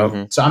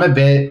 So I'm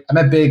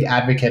a big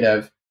advocate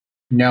of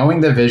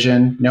knowing the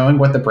vision, knowing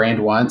what the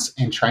brand wants,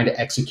 and trying to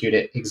execute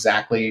it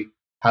exactly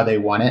how they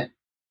want it,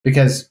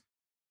 because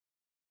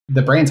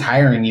the brand's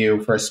hiring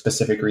you for a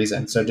specific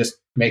reason. So just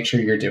make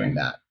sure you're doing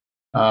that.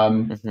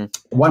 One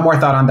more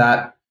thought on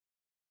that.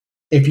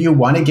 If you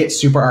want to get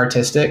super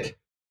artistic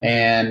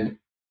and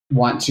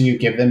want to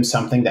give them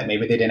something that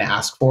maybe they didn't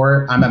ask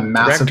for, I'm a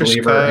massive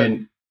believer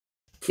in.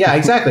 Yeah,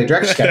 exactly.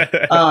 Director's cut.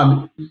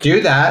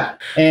 Do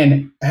that.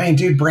 And I mean,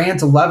 dude,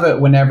 brands love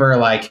it whenever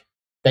like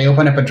they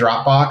open up a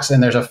Dropbox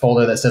and there's a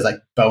folder that says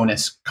like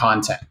bonus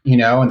content,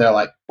 and they're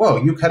like,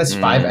 whoa, you cut us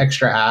 5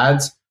 extra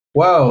ads.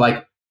 Whoa.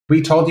 Like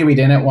we told you we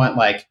didn't want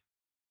like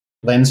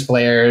lens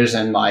flares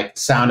and like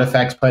sound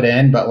effects put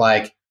in, but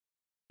like,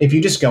 if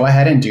you just go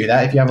ahead and do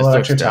that, if you have a little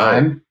extra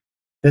time,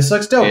 this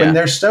looks dope. And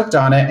they're stoked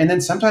on it. And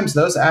then sometimes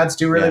those ads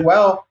do really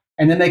well.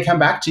 And then they come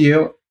back to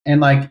you and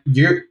like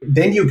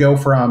then you go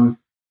from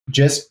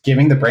just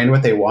giving the brand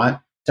what they want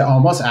to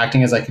almost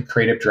acting as like a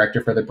creative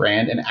director for the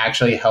brand and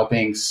actually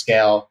helping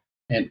scale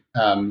and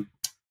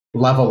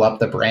level up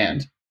the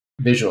brand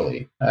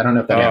visually. I don't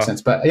know if that makes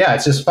sense, but yeah,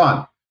 it's just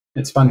fun.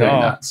 It's fun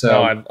doing that.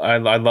 So I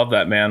love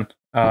that, man.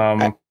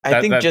 I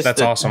think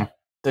that's awesome.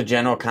 The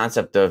general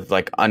concept of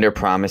like under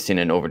promising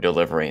and over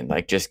delivering,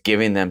 like just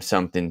giving them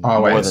something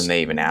more than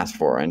they even asked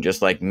for, and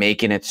just like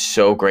making it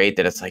so great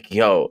that it's like,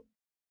 yo,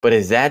 but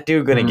is that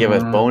dude going to give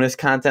us bonus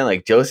content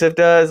like Joseph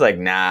does? Like,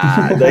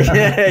 nah, like,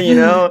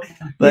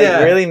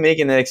 really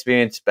making that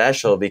experience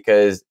special,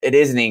 because it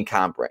is an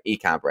e-com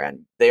brand.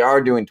 They are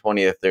doing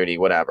 20 to 30,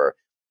 whatever,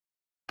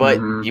 but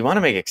you want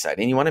to make it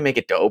exciting. You want to make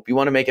it dope. You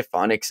want to make it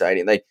fun,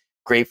 exciting, like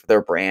great for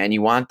their brand.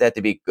 You want that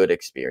to be a good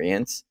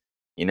experience,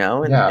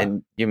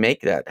 and you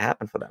make that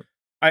happen for them.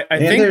 I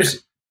think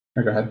there's,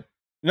 go ahead.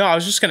 No, I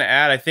was just going to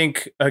add, I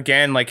think,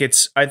 again, like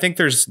I think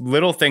there's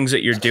little things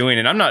that you're doing,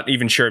 and I'm not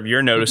even sure if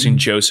you're noticing,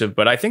 Joseph,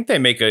 but I think they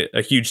make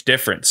a huge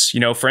difference.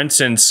 For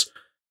instance,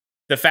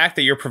 the fact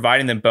that you're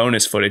providing them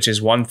bonus footage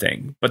is one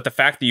thing, but the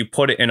fact that you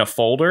put it in a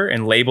folder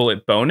and label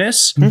it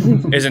bonus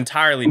is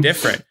entirely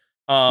different.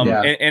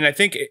 And I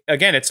think,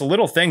 again, it's a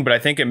little thing, but I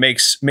think it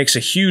makes a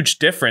huge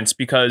difference,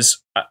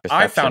 because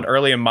I found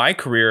early in my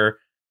career,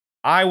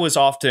 I was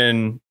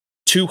often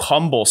too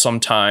humble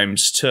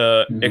sometimes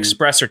to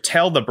express or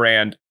tell the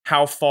brand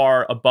how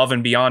far above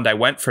and beyond I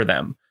went for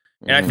them.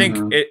 And I think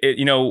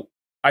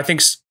I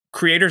think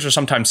creators are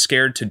sometimes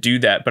scared to do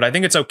that, but I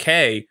think it's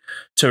okay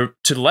to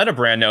let a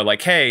brand know,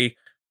 like, hey,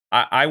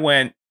 I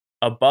went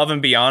above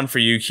and beyond for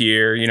you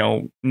here,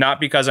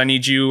 not because I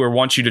need you or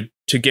want you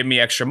to give me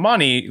extra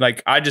money.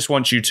 Like, I just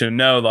want you to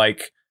know,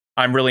 like,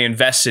 I'm really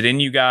invested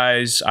in you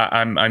guys.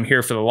 I'm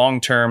here for the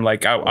long term.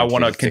 Like, I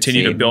want to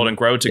continue to build and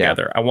grow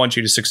together. I want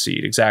you to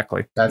succeed.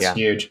 Exactly. That's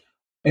huge.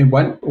 And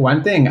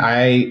one thing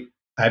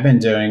I've been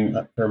doing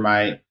for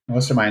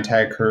most of my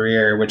entire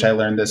career, which I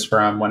learned this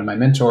from one of my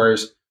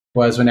mentors,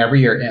 was whenever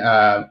you're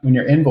when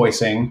you're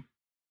invoicing,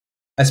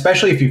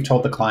 especially if you've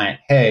told the client,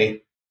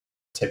 hey,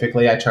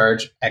 typically I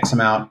charge X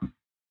amount.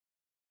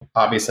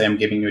 Obviously, I'm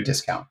giving you a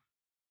discount.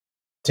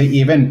 To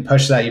even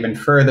push that even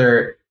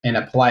further in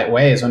a polite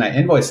way is when I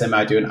invoice them,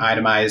 I do an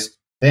itemized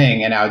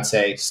thing, and I would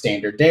say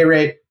standard day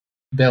rate,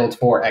 billed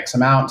for X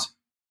amount,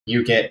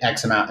 you get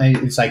X amount. And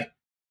it's like,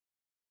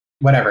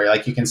 whatever,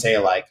 like you can say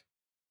like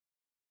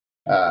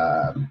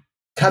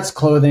cuts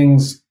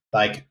clothing's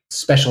like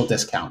special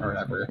discount or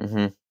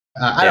whatever.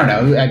 I don't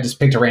know. I just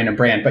picked a random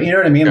brand, but you know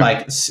what I mean?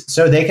 Like,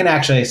 so they can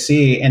actually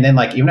see, and then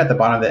like even at the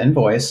bottom of the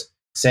invoice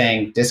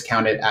saying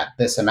discounted at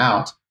this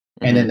amount,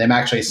 and then them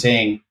actually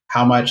seeing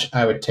how much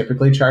I would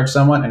typically charge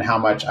someone and how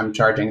much I'm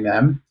charging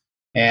them.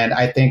 And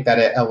I think that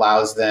it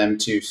allows them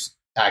to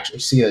actually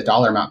see the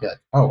dollar amount, be like,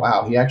 oh,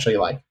 wow, he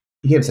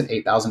gave us an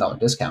 $8,000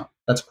 discount.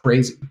 That's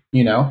crazy,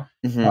 you know?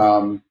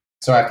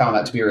 So I found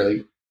that to be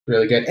really,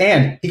 really good.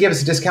 And he gave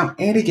us a discount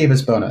and he gave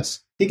us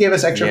bonus. He gave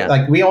us extra,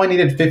 like we only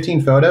needed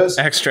 15 photos.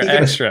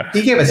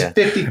 He gave us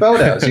 50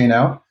 photos, you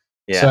know?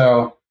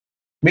 So,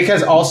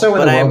 because also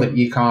in the world of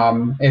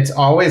e-com, it's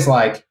always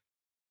like,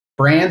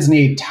 brands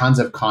need tons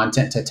of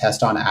content to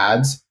test on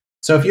ads.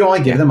 So if you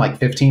only give them like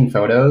 15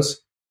 photos,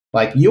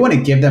 like you want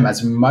to give them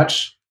as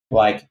much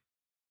like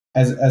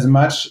as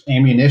much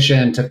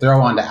ammunition to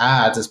throw onto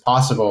ads as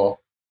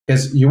possible,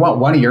 because you want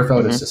one of your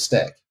photos to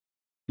stick.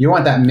 You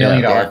want that $1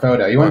 million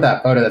photo. You want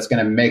that photo that's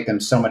going to make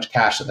them so much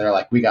cash that they're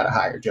like, we got to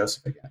hire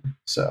Joseph again.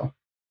 So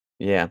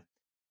yeah.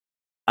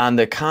 On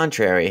the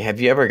contrary,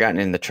 have you ever gotten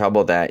in the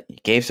trouble that you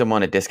gave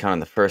someone a discount on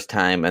the first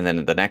time and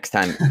then the next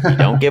time you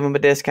don't give them a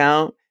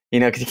discount? You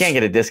know, because you can't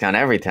get a discount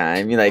every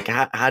time. You're like,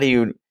 how do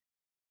you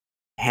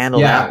handle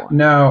that one?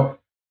 No.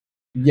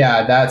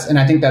 Yeah, and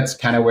I think that's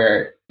kind of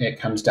where it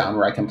comes down,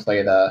 where I can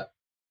play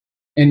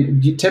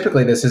and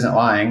typically this isn't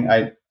lying.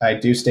 I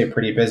do stay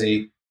pretty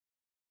busy.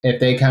 If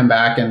they come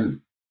back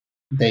and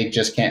they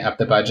just can't up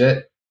the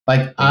budget,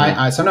 like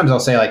I sometimes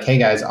I'll say like, hey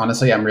guys,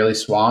 honestly, I'm really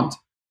swamped.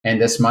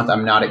 And this month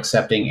I'm not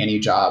accepting any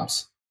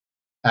jobs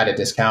at a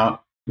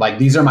discount. Like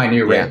these are my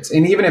new rates.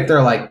 And even if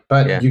they're like,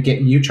 but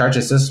you charge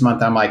us this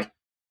month, I'm like,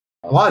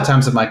 a lot of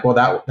times I'm like, well,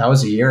 that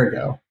was a year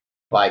ago.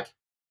 Like,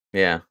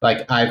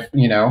 like I've,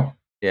 you know,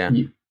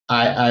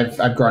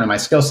 I've grown in my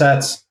skill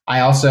sets. I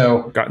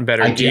also gotten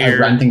better. I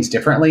run things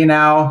differently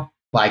now.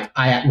 Like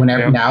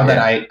that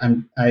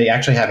I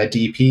actually have a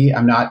DP.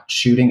 I'm not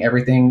shooting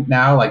everything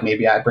now. Like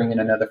maybe I bring in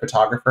another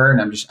photographer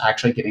and I'm just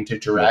actually getting to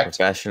direct.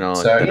 Professional.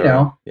 So, you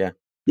know,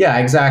 yeah,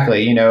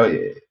 exactly. You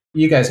know,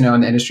 you guys know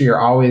in the industry,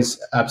 you're always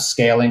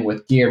upscaling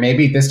with gear.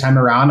 Maybe this time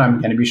around, I'm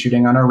going to be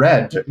shooting on a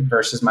Red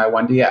versus my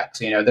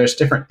 1DX. You know, there's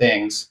different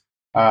things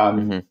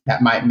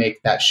that might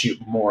make that shoot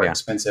more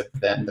expensive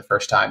than the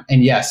first time.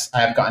 And yes,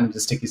 I have gotten into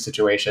sticky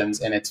situations,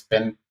 and it's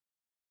been,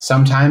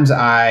 sometimes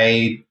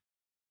I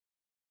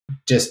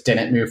just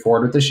didn't move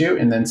forward with the shoot.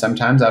 And then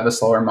sometimes I have a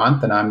slower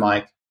month and I'm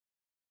like,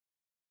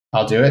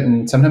 I'll do it.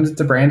 And sometimes it's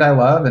a brand I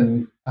love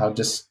and I'll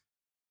just,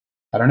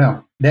 I don't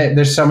know.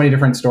 There's so many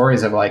different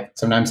stories of like,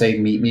 sometimes they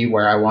meet me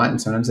where I want and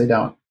sometimes they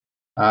don't.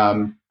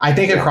 I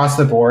think across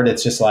the board,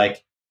 it's just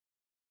like,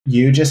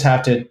 you just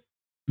have to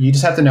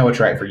know what's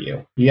right for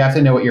you. You have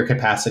to know what your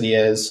capacity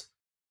is.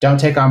 Don't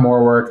take on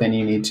more work than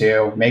you need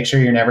to. Make sure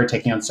you're never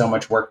taking on so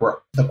much work where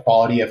the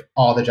quality of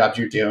all the jobs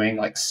you're doing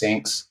like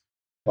sinks.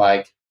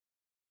 Like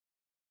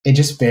it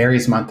just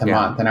varies month to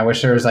month. And I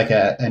wish there was like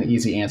an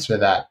easy answer to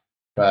that,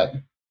 but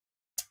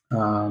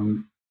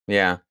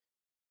yeah.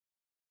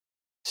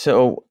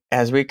 So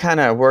as we kind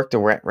of work to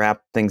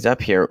wrap things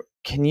up here,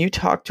 can you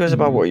talk to us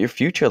about what your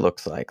future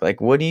looks like? Like,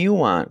 what do you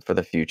want for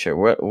the future?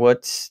 What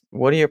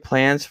are your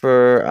plans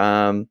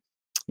for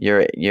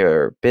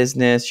your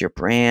business, your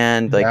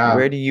brand? Like,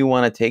 where do you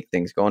want to take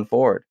things going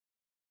forward?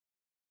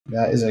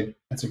 That's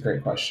a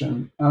great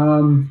question.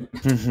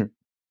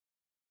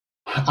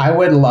 I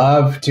would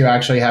love to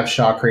actually have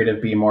Shaw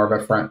Creative be more of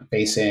a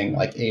front-facing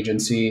like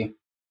agency.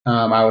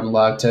 I would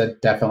love to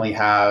definitely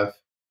have.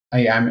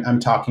 I'm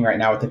talking right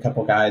now with a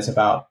couple guys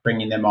about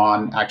bringing them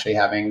on, actually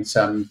having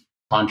some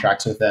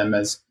contracts with them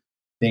as,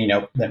 you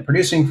know, them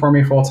producing for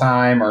me full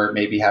time, or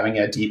maybe having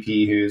a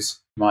DP who's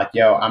like,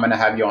 yo, I'm going to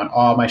have you on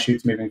all my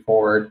shoots moving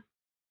forward.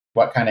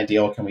 What kind of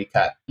deal can we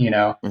cut? You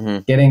know,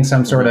 getting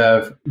some sort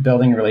of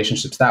building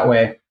relationships that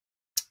way.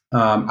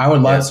 I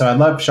would love, so I'd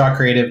love Shaw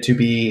Creative to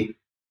be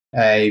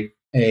I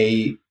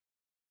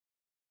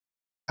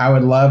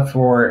would love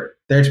for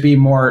there to be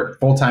more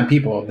full-time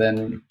people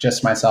than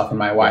just myself and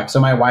my wife. So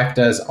my wife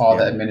does all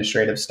the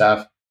administrative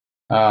stuff.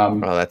 Oh,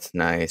 that's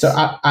nice. So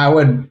I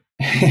would,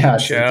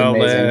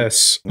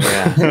 jealous.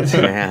 It's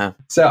amazing.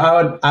 So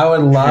I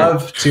would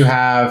love to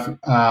have,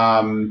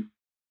 I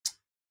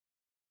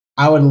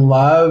would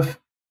love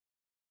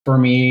for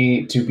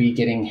me to be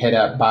getting hit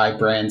up by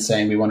brands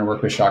saying we want to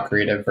work with Shaw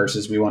Creative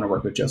versus we want to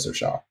work with Joseph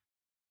Shaw,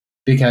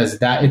 because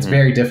it's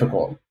very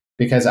difficult,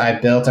 because I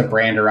built a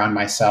brand around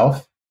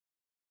myself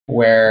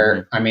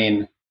where, I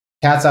mean,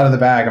 cat's out of the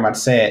bag. I'm about to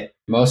say it.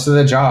 Most of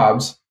the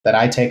jobs that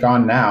I take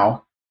on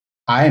now,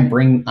 I'm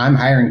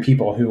hiring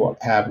people who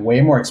have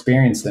way more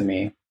experience than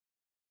me,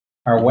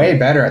 are way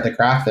better at the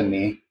craft than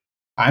me,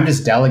 I'm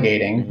just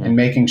delegating and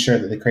making sure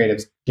that the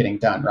creative's getting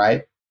done,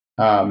 right?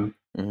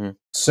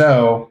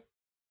 So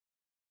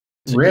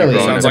really,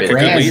 sounds like a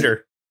good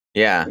leader.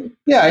 Yeah,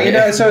 you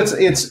know, so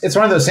it's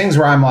one of those things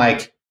where I'm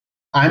like,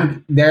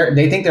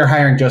 they think they're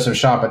hiring Joseph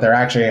Shaw, but they're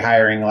actually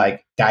hiring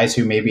like guys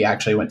who maybe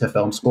actually went to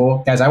film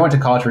school. Guys, I went to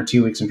college for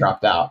 2 weeks and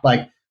dropped out.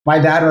 Like my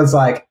dad was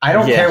like, I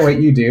don't care what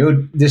you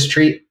do, just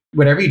treat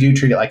whatever you do,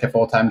 treat it like a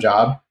full-time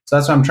job. So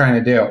that's what I'm trying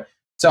to do.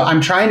 So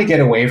I'm trying to get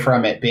away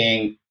from it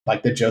being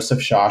like the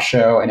Joseph Shaw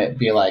show and it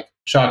be like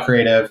Shaw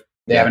Creative.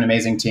 They have an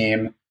amazing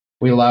team.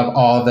 We love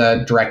all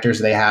the directors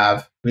they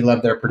have. We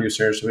love their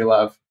producers. We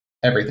love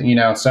everything, you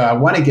know? So I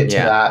want to get to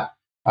that.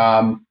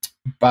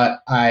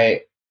 But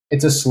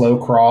it's a slow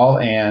crawl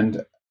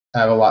and I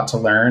have a lot to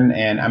learn.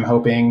 And I'm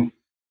hoping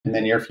in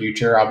the near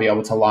future, I'll be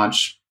able to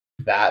launch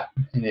that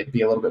and it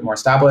be a little bit more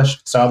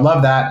established. So I'd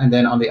love that. And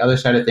then on the other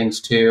side of things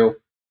too,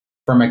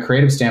 from a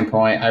creative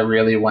standpoint, I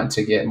really want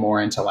to get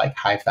more into like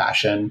high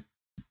fashion.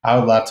 I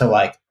would love to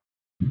like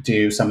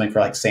do something for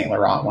like Saint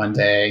Laurent one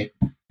day.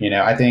 You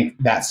know, I think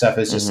that stuff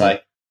is just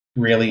like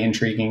really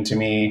intriguing to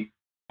me.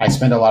 I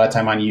spend a lot of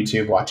time on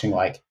YouTube watching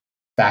like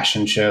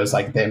fashion shows,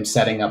 like them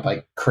setting up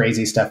like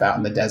crazy stuff out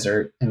in the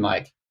desert and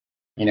like,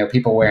 you know,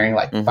 people wearing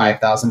like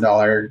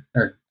 $5,000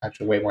 or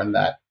actually way more than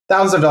that,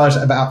 thousands of dollars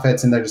of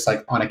outfits. And they're just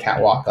like on a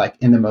catwalk, like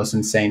in the most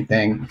insane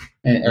thing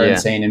or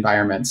insane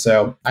environment.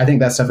 So I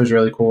think that stuff is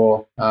really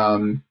cool.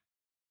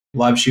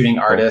 Love shooting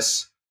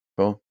artists.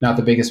 Cool. Not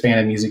the biggest fan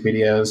of music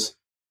videos,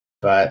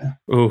 but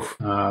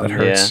that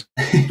hurts.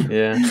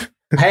 Yeah.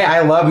 Hey,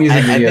 I love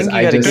music videos.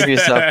 I think you got to give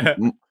yourself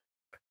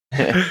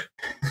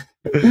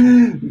music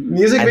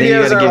videos. You got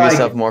to give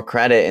yourself more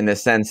credit in the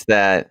sense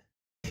that.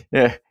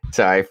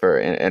 Sorry for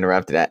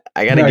interrupting that.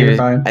 I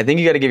think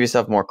you got to give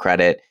yourself more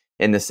credit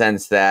in the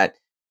sense that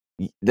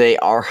they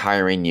are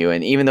hiring you,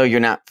 and even though you're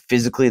not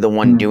physically the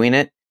one doing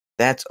it,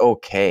 that's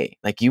okay.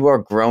 Like you are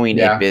growing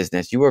a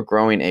business, you are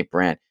growing a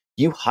brand.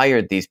 You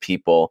hired these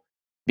people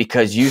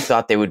because you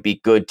thought they would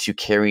be good to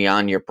carry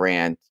on your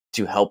brand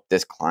to help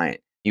this client.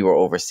 You were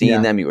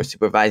overseeing them, you were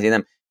supervising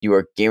them, you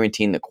were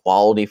guaranteeing the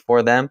quality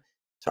for them.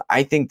 So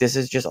I think this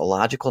is just a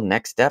logical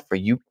next step for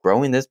you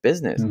growing this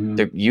business,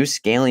 you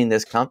scaling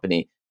this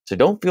company. So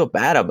don't feel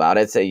bad about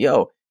it. Say,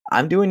 yo,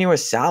 I'm doing you a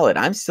solid.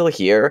 I'm still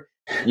here,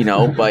 you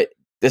know, but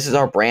this is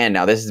our brand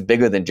now. This is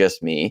bigger than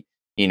just me,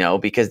 you know,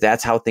 because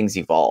that's how things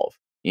evolve,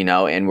 you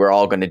know, and we're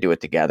all going to do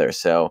it together.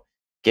 So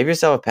give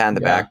yourself a pat on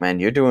the back, man.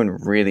 You're doing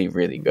really,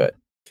 really good.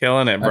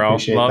 Killing it, bro.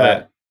 Love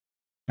it.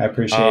 I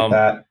appreciate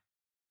that.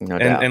 No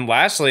doubt. And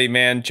lastly,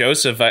 man,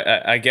 Joseph,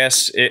 I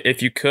guess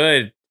if you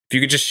could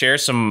just share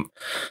some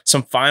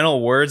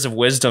final words of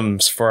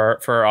wisdoms for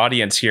our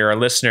audience here, our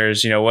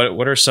listeners, you know,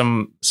 what are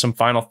some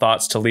final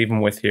thoughts to leave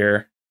them with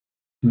here?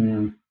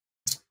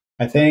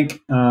 I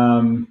think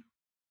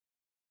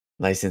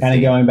licensing. Kind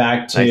of going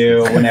back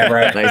to whenever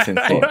I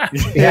licensing.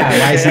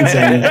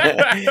 Licensing.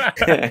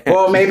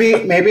 Well,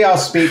 maybe I'll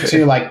speak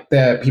to like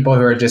the people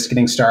who are just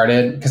getting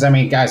started. Because I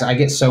mean, guys, I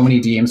get so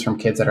many DMs from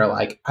kids that are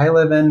like, I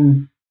live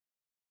in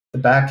the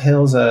back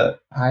hills of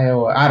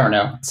Iowa. I don't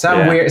know,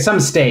 some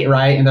state,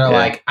 right? And they're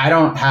like, I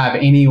don't have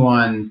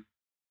anyone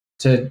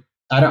to.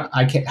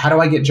 I can't. How do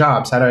I get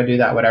jobs? How do I do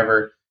that?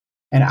 Whatever.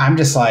 And I'm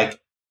just like,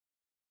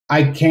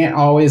 I can't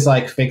always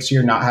like fix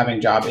your not having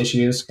job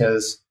issues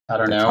because I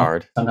don't know. It's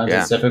hard. Sometimes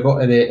it's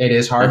difficult. It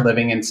is hard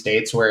living in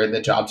states where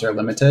the jobs are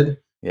limited.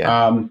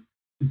 Yeah.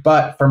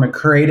 But from a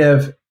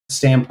creative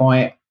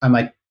standpoint, I'm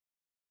like,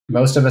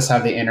 most of us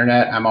have the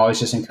internet. I'm always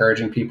just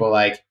encouraging people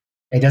like,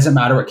 it doesn't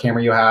matter what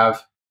camera you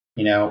have.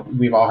 You know,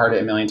 we've all heard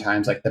it a million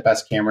times, like the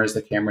best camera is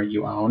the camera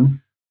you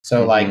own.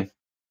 So like,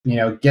 you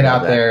know, get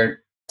out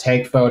there,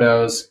 take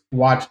photos,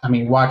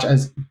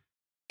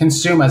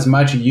 consume as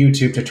much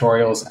YouTube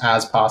tutorials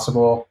as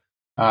possible.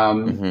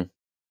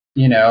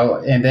 You know,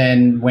 and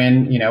then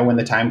when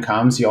the time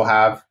comes, you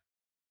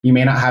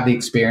may not have the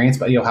experience,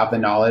 but you'll have the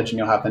knowledge and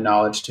you'll have the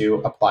knowledge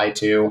to apply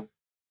to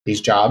these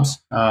jobs.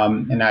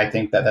 And I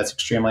think that that's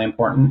extremely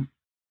important.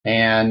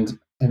 And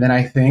then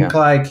I think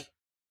like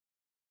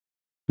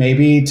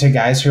maybe to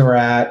guys who are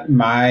at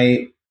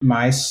my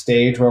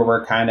stage where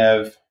we're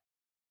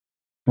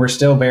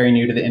still very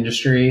new to the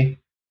industry.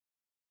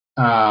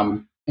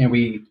 And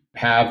we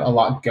have a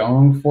lot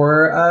going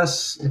for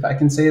us, if I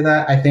can say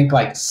that. I think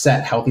like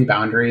set healthy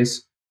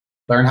boundaries,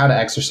 learn how to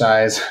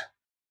exercise,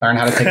 learn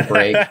how to take a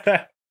break,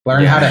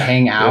 learn how to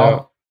hang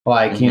out.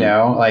 Like, you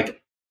know,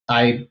 like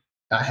I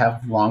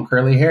have long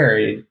curly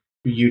hair.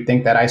 You'd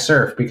think that I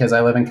surf because I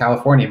live in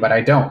California, but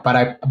I don't, but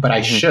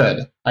I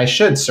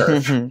should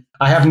surf.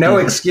 I have no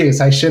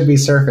excuse. I should be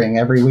surfing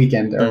every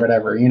weekend or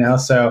whatever, you know?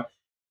 So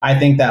I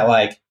think that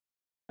like,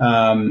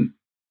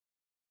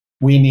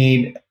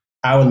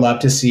 I would love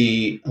to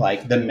see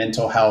like the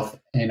mental health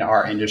in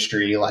our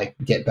industry, like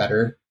get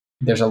better.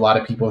 There's a lot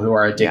of people who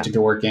are addicted to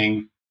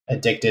working,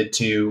 addicted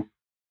to,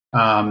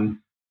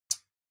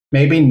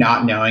 maybe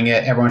not knowing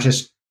it. Everyone's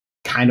just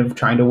kind of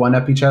trying to one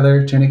up each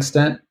other to an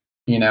extent,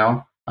 you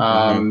know?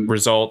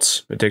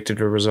 Results, addicted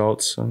to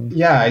results.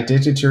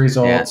 Addicted to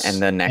results.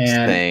 And the next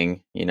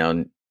thing, you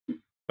know,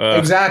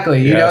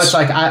 Exactly. You know, it's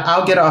like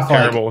I'll get off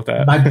with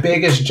that. My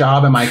biggest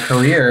job in my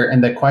career,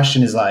 and the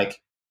question is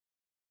like,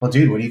 well,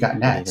 dude, what do you got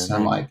next? And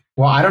I'm like,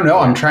 well, I don't know.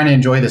 I'm trying to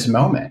enjoy this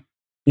moment.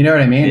 You know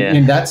what I mean? Yeah.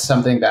 And that's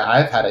something that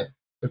I've had a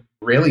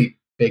really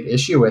big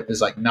issue with,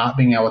 is like not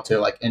being able to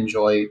like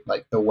enjoy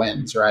like the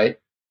wins, right?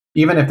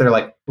 Even if they're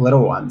like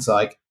little ones.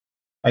 Like,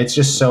 it's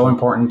just so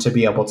important to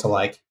be able to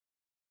like,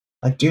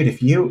 dude,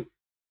 if you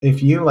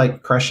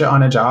like crush it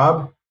on a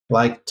job,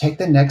 like take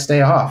the next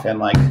day off and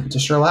like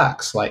just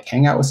relax, like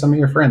hang out with some of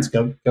your friends,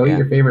 go eat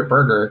your favorite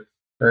burger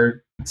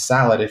or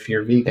salad if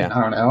you're vegan.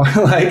 I don't know.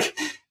 Like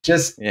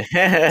just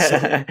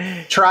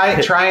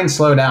try and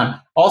slow down.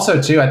 Also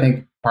too, I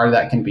think part of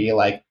that can be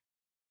like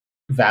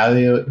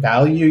value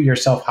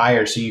yourself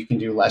higher so you can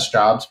do less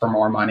jobs for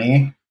more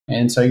money.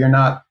 And so you're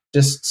not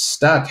just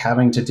stuck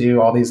having to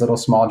do all these little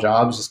small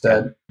jobs just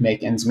to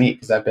make ends meet,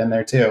 because I've been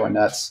there too. And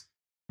that's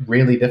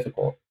really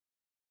difficult.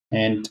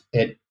 And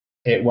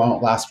it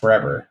won't last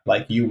forever.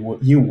 Like you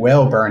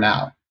will burn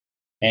out,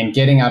 and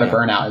getting out of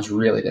burnout is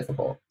really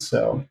difficult.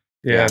 So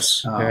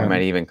yes, it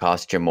might even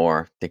cost you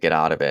more to get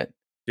out of it.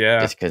 Yeah,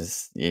 just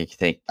because you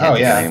think can't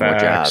take any more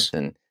jobs,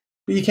 and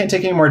you can't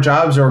take any more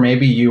jobs, or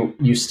maybe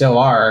you still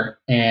are,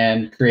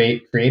 and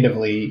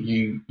creatively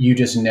you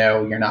just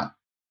know you're not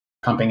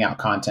pumping out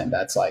content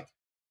that's like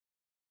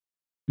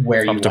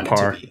where you want it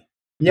to be.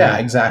 Yeah,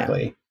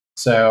 exactly. Yeah.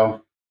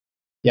 So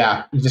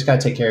yeah, you just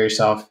got to take care of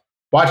yourself.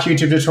 Watch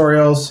YouTube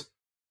tutorials.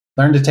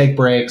 Learn to take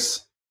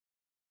breaks,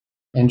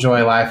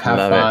 enjoy life, have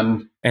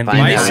fun, and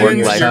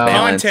license your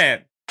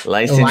content.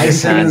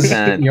 License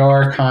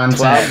your content.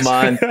 12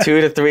 months, $2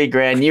 to $3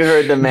 grand. You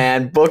heard the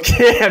man. Book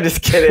it. I'm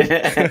just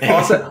kidding.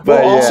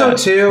 Also,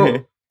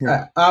 too,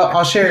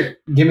 I'll share.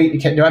 Do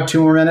I have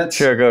 2 more minutes?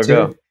 Sure,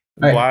 go.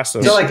 Right. Blast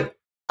us. So, like,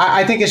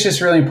 I think it's just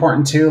really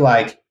important too.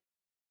 Like,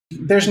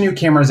 there's new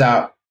cameras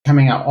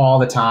coming out all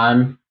the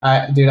time.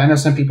 Dude, I know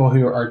some people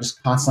who are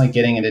just constantly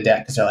getting into debt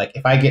because they're like,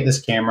 if I get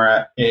this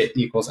camera, it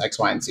equals X,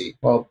 Y, and Z.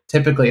 Well,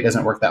 typically it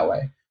doesn't work that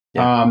way.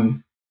 Yeah.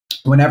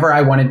 Whenever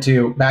I wanted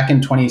to, back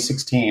in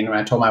 2016, when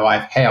I told my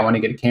wife, hey, I want to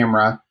get a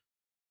camera,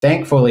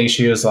 thankfully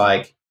she was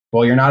like,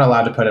 well, you're not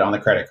allowed to put it on the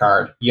credit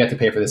card. You have to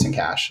pay for this in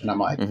cash. And I'm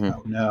like,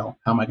 oh no,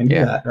 how am I going to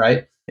do that?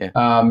 Right.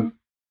 Yeah.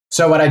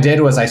 So what I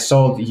did was I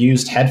sold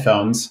used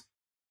headphones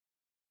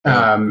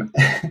on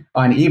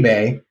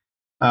eBay.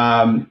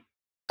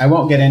 I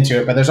won't get into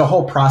it, but there's a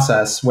whole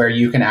process where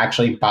you can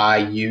actually buy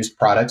used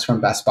products from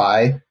Best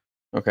Buy.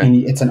 Okay.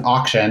 And it's an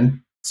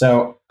auction.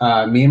 So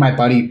me and my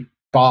buddy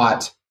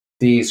bought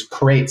these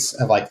crates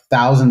of like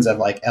thousands of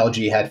like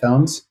LG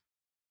headphones.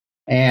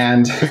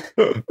 And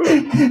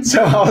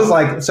so I was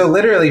like, so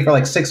literally for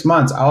like 6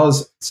 months, I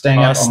was staying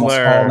up almost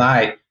all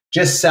night,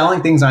 just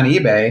selling things on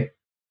eBay.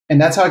 And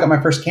that's how I got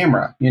my first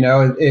camera. You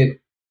know,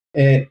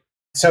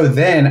 so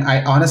then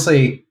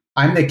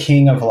I'm the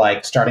king of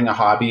like starting a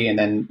hobby and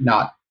then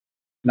not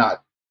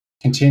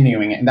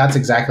continuing it. And that's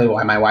exactly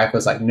why my wife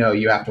was like, no,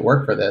 you have to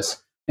work for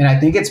this. And I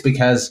think it's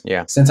because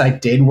since I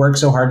did work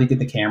so hard to get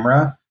the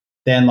camera,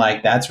 then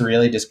like that's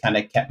really just kind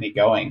of kept me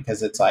going.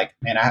 Because it's like,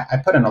 man, I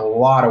put in a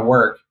lot of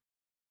work.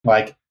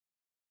 Like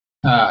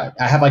I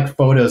have like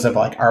photos of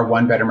like our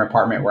 1-bedroom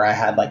apartment where I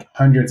had like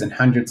hundreds of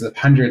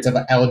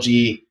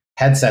LG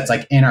headsets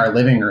like in our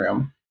living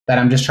room that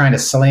I'm just trying to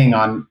sling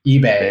on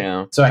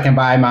eBay so I can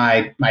buy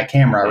my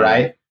camera,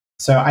 right?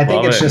 So I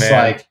think it's just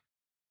like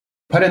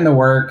put in the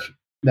work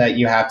that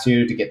you have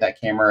to get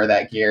that camera or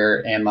that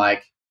gear. And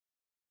like,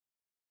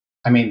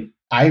 I mean,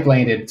 I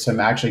landed some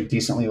actually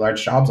decently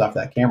large jobs off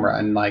that camera.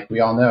 And like, we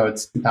all know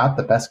it's not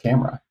the best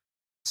camera.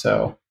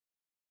 So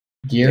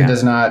gear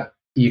does not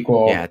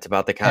equal. Yeah. It's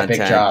about the content,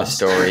 the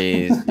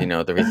stories, you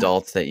know, the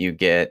results that you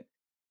get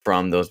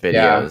from those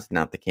videos,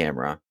 not the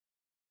camera.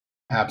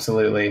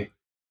 Absolutely.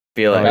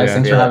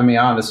 Thanks for having me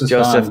on. This was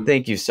Joseph, fun.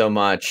 thank you so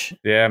much.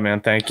 Yeah,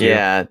 man. Thank you.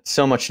 Yeah,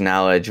 so much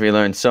knowledge. We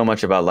learned so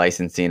much about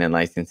licensing. I'm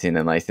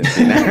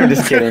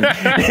just kidding.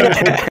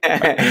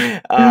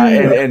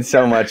 and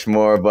so much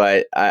more.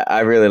 But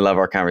I really love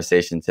our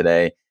conversation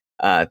today.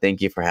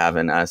 Thank you for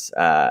having us,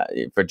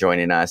 for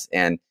joining us.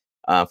 And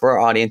for our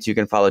audience, you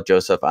can follow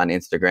Joseph on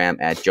Instagram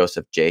at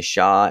Joseph J.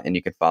 Shaw. And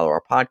you can follow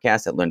our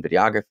podcast at Learn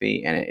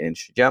Videography and at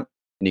Industry Jump.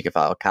 And you can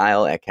follow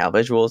Kyle at Cal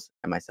Visuals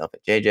and myself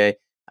at JJ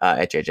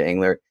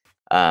Englert.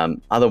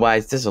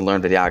 Otherwise, this is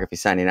Learn Videography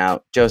signing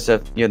out.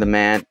 Joseph, you're the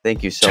man.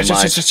 Thank you so much.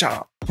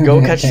 Go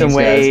catch some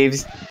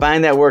waves.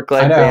 Find that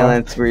work-life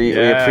balance. We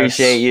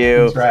appreciate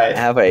you. That's right.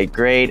 Have a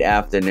great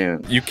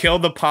afternoon. You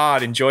killed the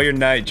pod. Enjoy your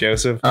night,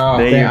 Joseph. Oh,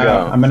 there you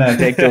go. I'm gonna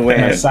take the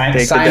win. Sign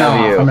take the off.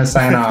 W. I'm gonna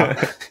sign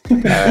off. All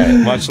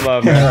right. Much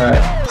love. All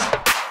right.